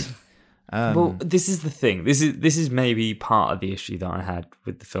silliness. Well, this is the thing. This is maybe part of the issue that I had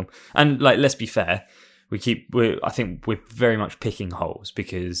with the film. And like, let's be fair, I think we're very much picking holes,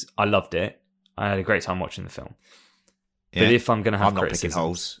 because I loved it. I had a great time watching the film. Yeah. But if I'm going to have I'm not picking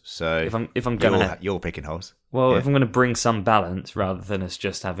holes, so if I'm going to, you're picking holes. Well, if I'm going to bring some balance rather than us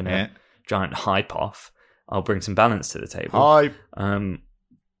just having a giant hype off, I'll bring some balance to the table. Hype.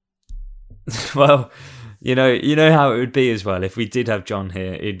 Well, you know how it would be as well if we did have John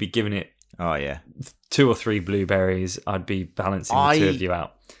here. He'd be giving it 2 or 3 blueberries. I'd be balancing the two of you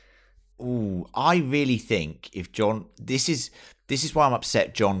out. Ooh, I really think if John, this is why I'm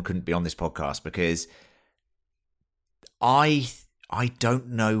upset John couldn't be on this podcast, because I I don't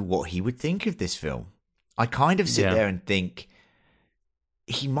know what he would think of this film. I kind of sit there and think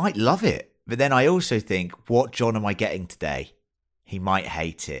he might love it, but then I also think, what John am I getting today? He might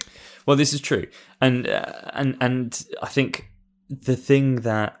hate it. Well, this is true, and I think the thing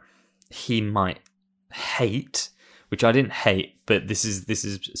that he might hate, which I didn't hate, but this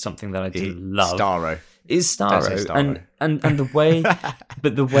is something that I do love. Starro. Is Starro. And the way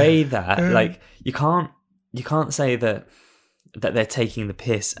but the way that like you can't say that they're taking the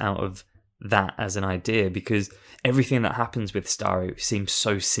piss out of that as an idea, because everything that happens with Starro seems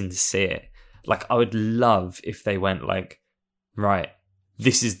so sincere. Like, I would love if they went like, right,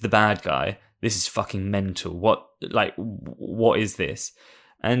 this is the bad guy, this is fucking mental, what is this?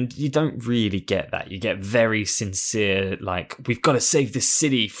 And you don't really get that. You get very sincere, like, we've got to save this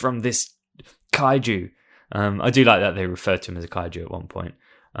city from this kaiju. I do like that they refer to him as a kaiju at one point.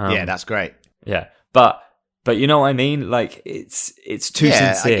 Yeah, that's great. Yeah, but you know what I mean? Like, it's too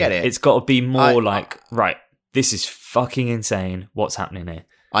sincere. I get it. It's got to be more right, this is fucking insane. What's happening here?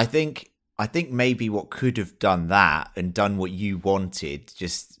 I think maybe what could have done that and done what you wanted,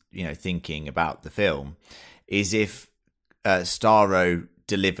 just, you know, thinking about the film, is if Starro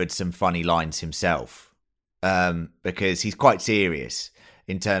delivered some funny lines himself, because he's quite serious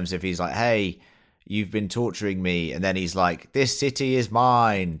in terms of, he's like, hey, you've been torturing me, and then he's like, this city is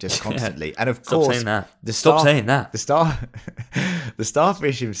mine, just constantly. And of course, saying that. Stop saying that. The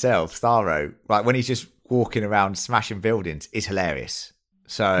starfish himself, Starro, like when he's just walking around smashing buildings, is hilarious.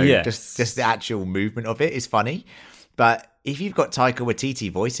 So just the actual movement of it is funny. But if you've got Taika Waititi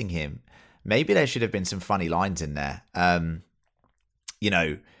voicing him, maybe there should have been some funny lines in there. You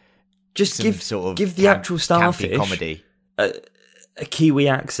know, just give the actual starfish comedy a Kiwi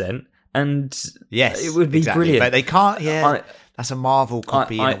accent, and yes, it would be brilliant. But they can't. Yeah, that's a Marvel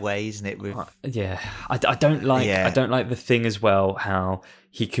copy in a way, isn't it? I don't like the thing as well, how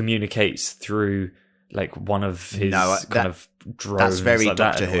he communicates through like one of his kind of drones. That's very like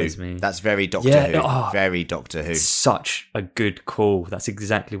Doctor Who. That's very Doctor Who. Very Doctor Who. Such a good call. That's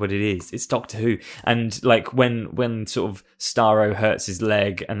exactly what it is. It's Doctor Who. And like when sort of Starro hurts his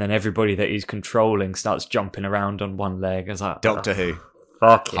leg, and then everybody that he's controlling starts jumping around on one leg. I was like, Doctor Who.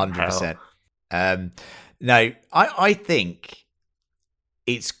 Fucking 100%. No, I think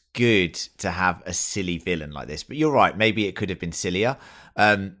it's good to have a silly villain like this. But you're right. Maybe it could have been sillier.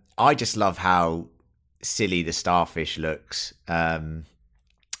 I just love how silly the starfish looks,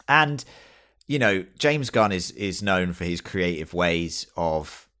 and you know, James Gunn is known for his creative ways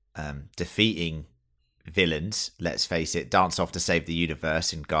of defeating villains. Let's face it, dance off to save the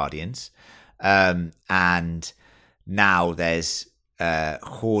universe in Guardians, and now there's a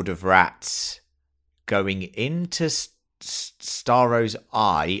horde of rats going into Starro's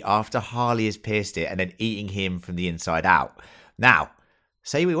eye after Harley has pierced it, and then eating him from the inside out. Now,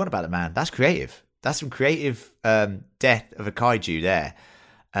 say what we want about the man, that's creative. That's some creative death of a kaiju there.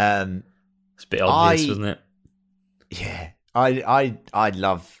 It's a bit obvious, wasn't it? Yeah, I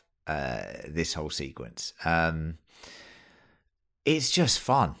love this whole sequence. It's just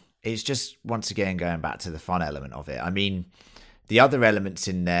fun. It's just, once again, going back to the fun element of it. I mean, the other elements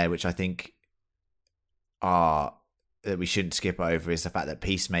in there, which I think are that we shouldn't skip over, is the fact that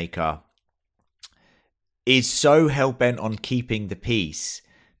Peacemaker is so hell-bent on keeping the peace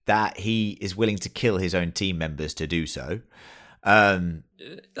that he is willing to kill his own team members to do so. I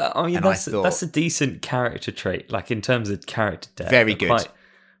mean, that's a decent character trait, like in terms of character depth. Very good.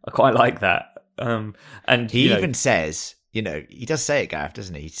 I quite like that. And he even says, you know, he does say it, Gareth,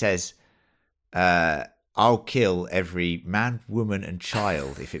 doesn't he? He says, I'll kill every man, woman, and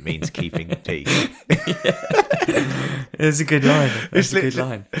child if it means keeping the peace. It's a good line. It's a good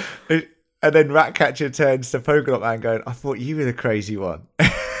line. And then Ratcatcher turns to Polka Dot Man going, I thought you were the crazy one.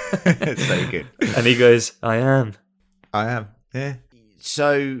 It's so good. And he goes, I am. Yeah.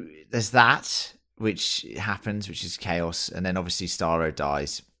 So there's that, which happens, which is chaos. And then obviously Starro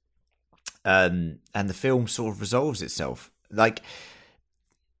dies. And the film sort of resolves itself. Like,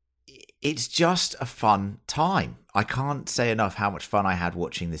 it's just a fun time. I can't say enough how much fun I had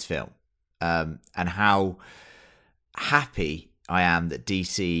watching this film. And how happy I am that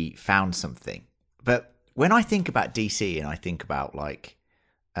DC found something. But when I think about DC and I think about like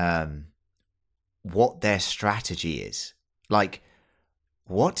what their strategy is, like,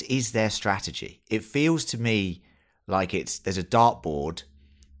 what is their strategy? It feels to me like there's a dartboard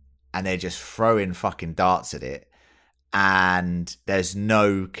and they're just throwing fucking darts at it, and there's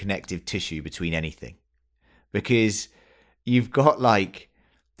no connective tissue between anything. Because you've got like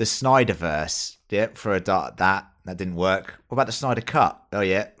the Snyderverse, throw a dart at that didn't work. What about the Snyder Cut? Oh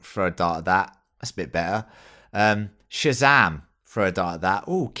yeah, throw a dart at that, that's a bit better. Shazam, throw a dart at that.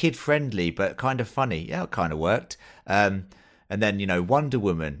 Oh, kid friendly, but kind of funny. Yeah, it kind of worked. And then, you know, Wonder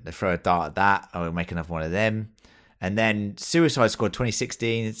Woman, they throw a dart at that. Oh, we'll make another one of them. And then Suicide Squad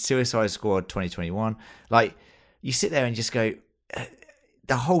 2016, Suicide Squad 2021. Like, you sit there and just go,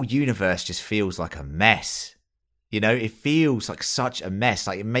 the whole universe just feels like a mess. You know, it feels like such a mess.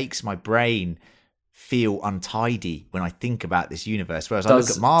 Like, it makes my brain feel untidy when I think about this universe. Whereas I look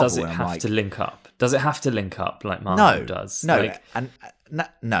at Marvel does it and I'm have like, to link up? Does it have to link up like Marvel does? No, like,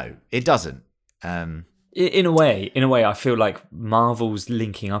 no, it doesn't. In a way, I feel like Marvel's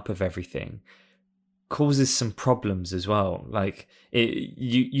linking up of everything causes some problems as well. Like,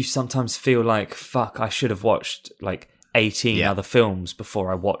 you sometimes feel like, fuck, I should have watched like 18 other films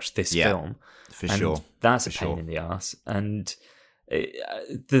before I watched this film. For sure. That's a pain in the ass. And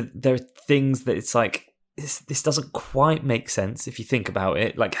there are things that it's like, this doesn't quite make sense if you think about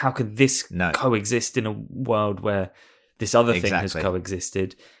it. Like, how could this coexist in a world where this other thing has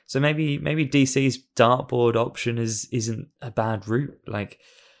coexisted? So maybe DC's dartboard option isn't a bad route. Like,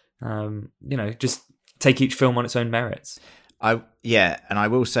 you know, just take each film on its own merits. And I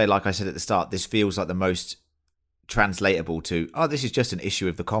will say, like I said at the start, this feels like the most translatable to, this is just an issue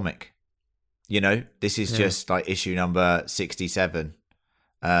of the comic. You know, this is just like issue number 67.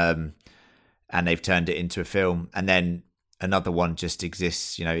 And they've turned it into a film. And then another one just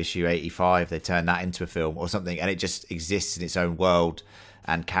exists, you know, issue 85, they turn that into a film or something. And it just exists in its own world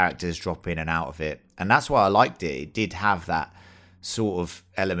and characters drop in and out of it. And that's why I liked it. It did have that sort of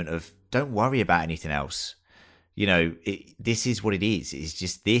element of, don't worry about anything else. You know, this is what it is. It's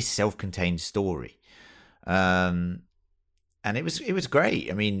just this self-contained story. And it was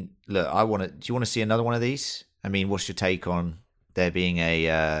great. I mean, look, do you want to see another one of these? I mean, what's your take on there being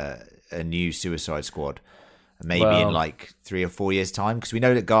a new Suicide Squad? Maybe in like 3 or 4 years' time? Because we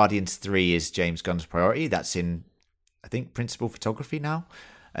know that Guardians 3 is James Gunn's priority. That's in, I think, principal photography now.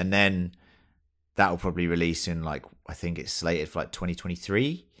 And then that'll probably release in like, I think it's slated for like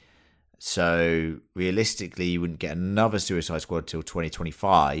 2023. So realistically, you wouldn't get another Suicide Squad till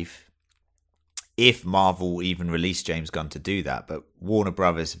 2025. If Marvel even released James Gunn to do that. But Warner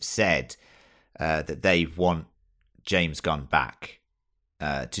Brothers have said that they want James Gunn back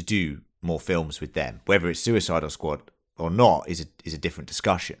to do more films with them. Whether it's Suicide Squad or not is a different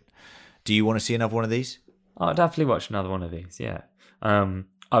discussion. Do you want to see another one of these? I'd definitely watch another one of these, yeah. I'm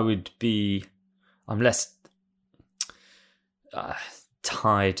less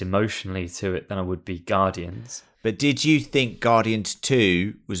tied emotionally to it than I would be Guardians. But did you think Guardians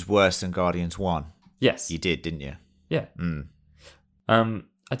 2 was worse than Guardians 1? Yes. You did, didn't you? Yeah.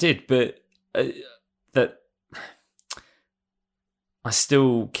 I did, but that I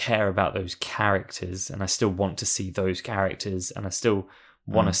still care about those characters, and I still want to see those characters, and I still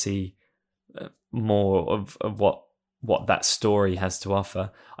want to see more of what that story has to offer.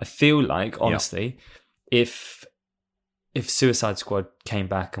 I feel like, honestly, if Suicide Squad came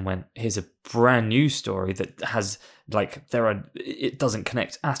back and went, here's a brand new story that has like it doesn't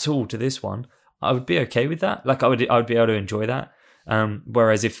connect at all to this one, I would be okay with that. Like I would be able to enjoy that.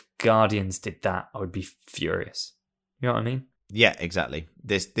 Whereas if Guardians did that, I would be furious. You know what I mean? Yeah, exactly.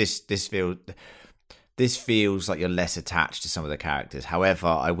 This feels like you're less attached to some of the characters. However,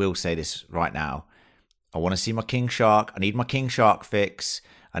 I will say this right now. I want to see my King Shark. I need my King Shark fix.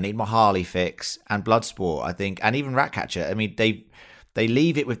 I need my Harley fix and Bloodsport, I think, and even Ratcatcher. I mean, they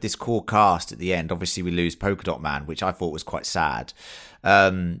leave it with this core cast at the end. Obviously, we lose Polka Dot Man, which I thought was quite sad.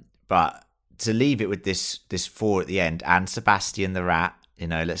 But to leave it with this 4 at the end, and Sebastian the Rat, you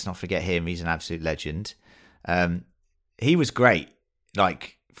know, let's not forget him. He's an absolute legend. He was great,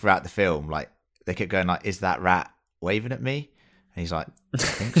 like, throughout the film. Like, they kept going like, is that rat waving at me? And he's like, I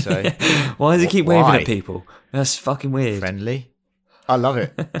think so. Why does he keep waving at people? That's fucking weird. Friendly. I love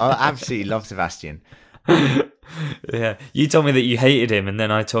it. I absolutely love Sebastian. Yeah, you told me that you hated him, and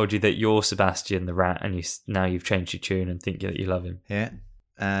then I told you that you're Sebastian the Rat, and now you've changed your tune and think that you love him. Yeah.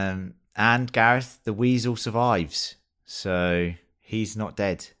 And Gareth the Weasel survives, so he's not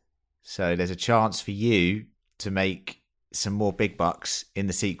dead. So there's a chance for you to make some more big bucks in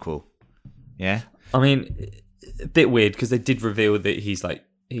the sequel. Yeah. I mean, a bit weird because they did reveal that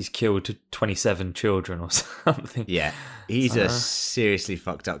he's killed 27 children or something. Yeah, he's a seriously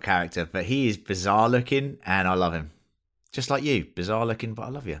fucked up character, but he is bizarre looking and I love him. Just like you, bizarre looking, but I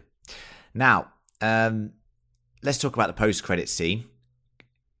love you. Now, let's talk about the post-credit scene.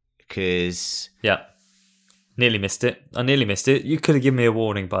 Because... Yeah, nearly missed it. I nearly missed it. You could have given me a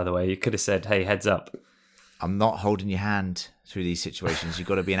warning, by the way. You could have said, hey, heads up. I'm not holding your hand through these situations. You've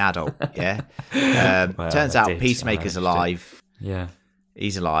got to be an adult, yeah? Turns out Peacemaker's alive. Yeah.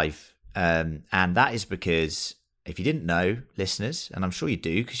 He's alive. And that is because if you didn't know, listeners, and I'm sure you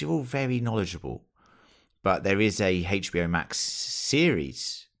do because you're all very knowledgeable, but there is a HBO Max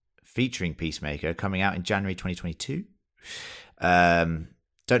series featuring Peacemaker coming out in January 2022.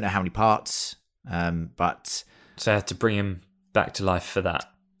 Don't know how many parts, but... So I had to bring him back to life for that.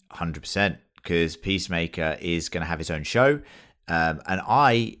 100%, because Peacemaker is going to have his own show. And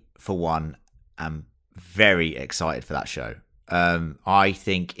I, for one, am very excited for that show. I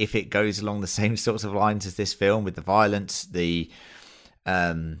think if it goes along the same sorts of lines as this film, with the violence, the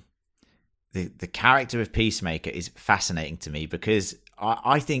character of Peacemaker is fascinating to me, because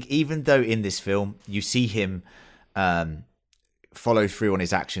I think even though in this film you see him follow through on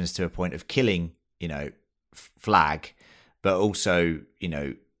his actions to a point of killing, Flag, but also,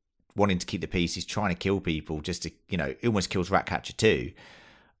 wanting to keep the peace, he's trying to kill people just to, he almost kills Ratcatcher too.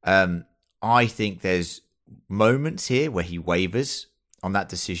 I think there's moments here where he wavers on that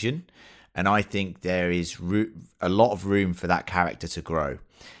decision, and I think there is a lot of room for that character to grow.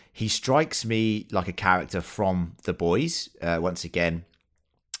 He strikes me like a character from The Boys. Once again,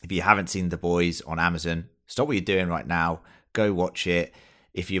 if you haven't seen The Boys on Amazon, stop what you're doing right now, go watch it.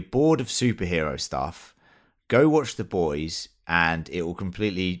 If you're bored of superhero stuff, go watch The Boys, and it will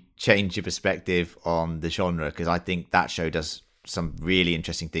completely change your perspective on the genre, because I think that show does some really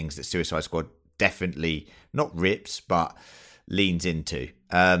interesting things that Suicide Squad definitely not rips but leans into.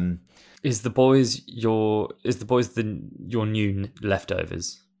 Is The Boys your new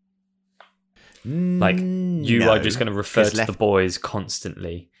Leftovers? Like, you are just going to refer to The Boys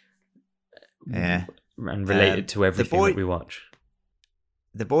constantly, and relate it to everything that we watch.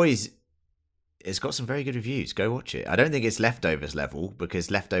 The Boys has got some very good reviews. Go watch it. I don't think it's Leftovers level,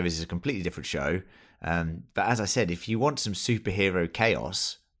 because Leftovers is a completely different show. But as I said, if you want some superhero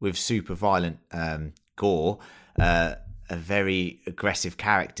chaos with super violent gore, very aggressive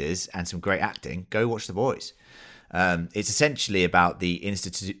characters, and some great acting, go watch The Boys. It's essentially about the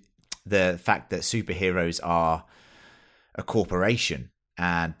fact that superheroes are a corporation,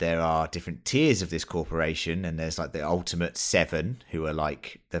 and there are different tiers of this corporation, and there's like the Ultimate 7, who are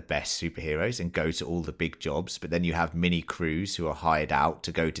like the best superheroes and go to all the big jobs, but then you have mini crews who are hired out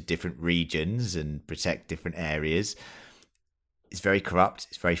to go to different regions and protect different areas. It's very corrupt,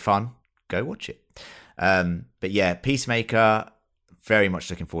 it's very fun, go watch it. But yeah, Peacemaker, very much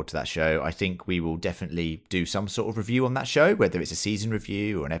looking forward to that show. I think we will definitely do some sort of review on that show, whether it's a season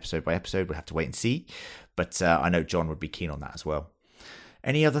review or an episode by episode, we'll have to wait and see. But I know John would be keen on that as well.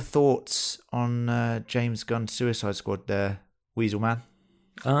 Any other thoughts on James Gunn's Suicide Squad there, Weasel Man?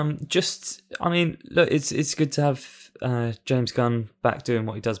 Look, it's good to have James Gunn back doing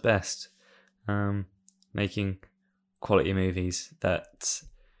what he does best, making quality movies that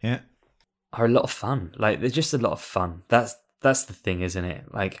are a lot of fun. Like, they're just a lot of fun. That's the thing, isn't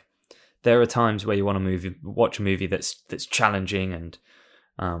it? Like, there are times where you want to watch a movie that's challenging and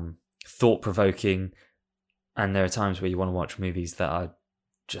thought provoking, and there are times where you want to watch movies that are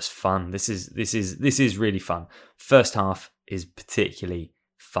just fun. This is really fun. First half is particularly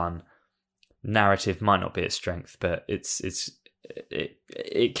fun. Narrative might not be its strength, but it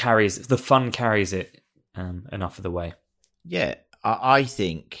carries the fun, carries it enough of the way. Yeah, I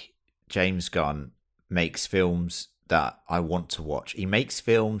think James Gunn makes films that I want to watch. He makes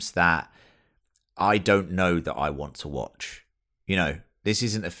films that I don't know that I want to watch. This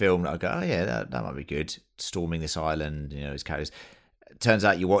isn't a film that I go, oh yeah, that might be good. Storming this island, his characters. Turns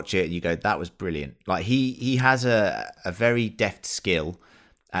out you watch it and you go, that was brilliant. Like, he has a very deft skill,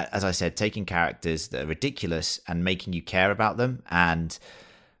 as I said, taking characters that are ridiculous and making you care about them. And,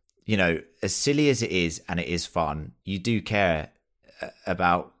 as silly as it is, and it is fun, you do care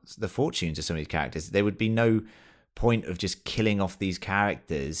about the fortunes of some of these characters. There would be no point of just killing off these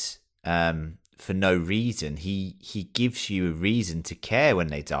characters for no reason. He gives you a reason to care when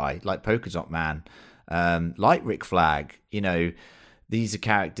they die, like Polka Dot Man, like Rick Flag. These are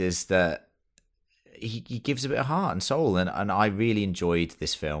characters that he gives a bit of heart and soul, and I really enjoyed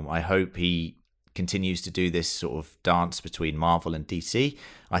this film. I hope he continues to do this sort of dance between Marvel and DC.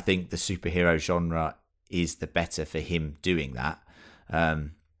 I think the superhero genre is the better for him doing that.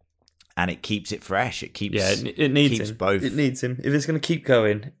 And it keeps it fresh. It keeps it needs keeps him. Both. It needs him. If it's going to keep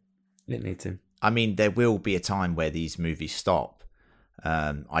going, it needs him. I mean, there will be a time where these movies stop.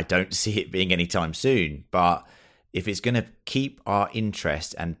 I don't see it being anytime soon, but if it's going to keep our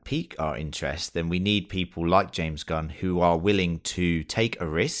interest and pique our interest, then we need people like James Gunn who are willing to take a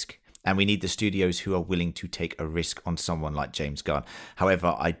risk, and we need the studios who are willing to take a risk on someone like James Gunn. However,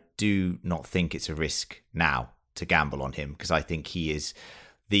 I do not think it's a risk now to gamble on him, because I think he is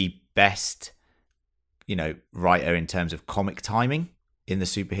the best, writer in terms of comic timing in the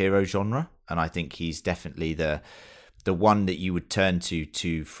superhero genre, and I think he's definitely the one that you would turn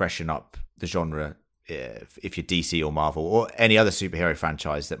to freshen up the genre if you're DC or Marvel or any other superhero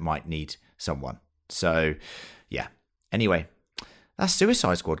franchise that might need someone. So, yeah. Anyway, that's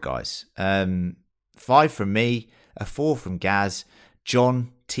Suicide Squad, guys. 5 from me, a 4 from Gaz,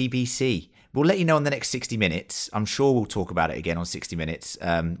 John, TBC. We'll let you know in the next 60 minutes. I'm sure we'll talk about it again on 60 Minutes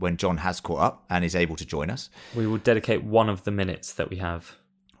when John has caught up and is able to join us. We will dedicate one of the minutes that we have.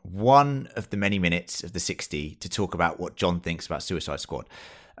 One of the many minutes of the 60 to talk about what John thinks about Suicide Squad.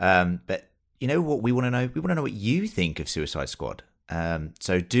 But you know what we want to know? We want to know what you think of Suicide Squad.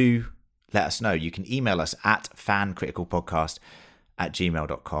 So do let us know. You can email us at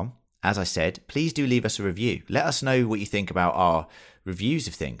fancriticalpodcast@gmail.com. As I said, please do leave us a review. Let us know what you think about our reviews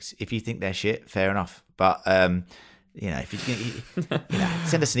of things. If you think they're shit, fair enough. But if you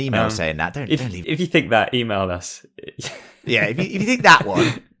send us an email saying that. Don't leave. If you think that, email us. Yeah, if you think that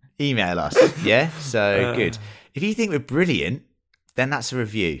one, email us. Yeah, so good. If you think we're brilliant, then that's a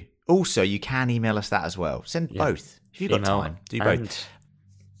review. Also, you can email us that as well. Send both. If you've got time, do both.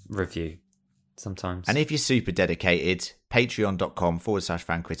 Review sometimes. And if you're super dedicated,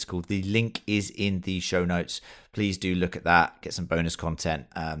 patreon.com/fancritical. The link is in the show notes. Please do look at that. Get some bonus content.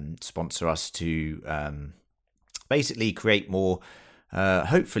 Sponsor us to basically create more,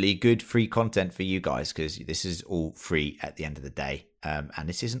 hopefully good free content for you guys, because this is all free at the end of the day. And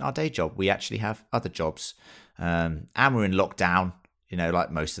this isn't our day job. We actually have other jobs. And we're in lockdown,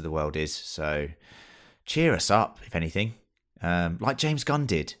 like most of the world is. So cheer us up, if anything, like James Gunn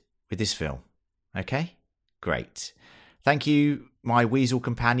did with this film. Okay? Great. Thank you, my weasel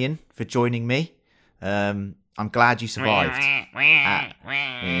companion, for joining me. I'm glad you survived.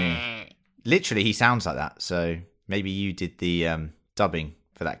 Literally, he sounds like that. So maybe you did the dubbing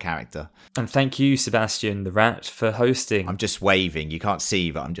for that character. And thank you, Sebastian the Rat, for hosting. I'm just waving. You can't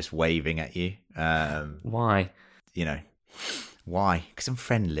see, but I'm just waving at you. Why? Why? Because I'm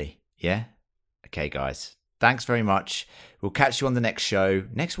friendly. Yeah? Okay, guys. Thanks very much. We'll catch you on the next show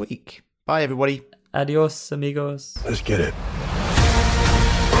next week. Bye, everybody. Adios, amigos. Let's get it.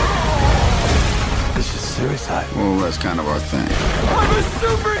 This is suicide. Well, that's kind of our thing. I'm a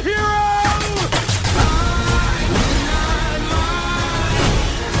superhero!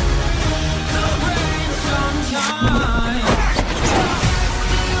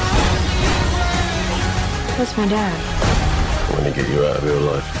 Where's my dad? I'm gonna get you out of here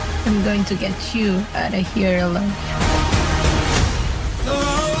alive. I'm going to get you out of here alive.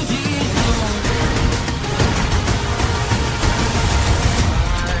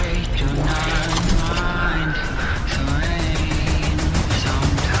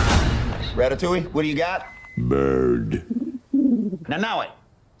 Ratatouille, what do you got? Bird. Now it.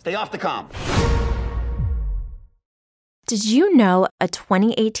 Stay off the comm. Did you know a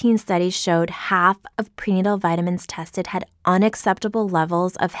 2018 study showed half of prenatal vitamins tested had unacceptable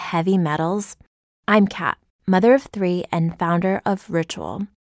levels of heavy metals? I'm Kat, mother of 3 and founder of Ritual.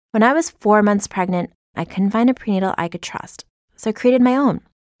 When I was 4 months pregnant, I couldn't find a prenatal I could trust, so I created my own.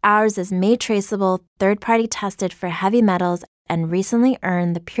 Ours is made traceable, third-party tested for heavy metals, and recently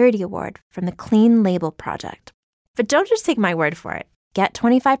earned the Purity Award from the Clean Label Project. But don't just take my word for it. Get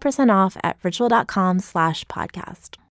 25% off at ritual.com/podcast.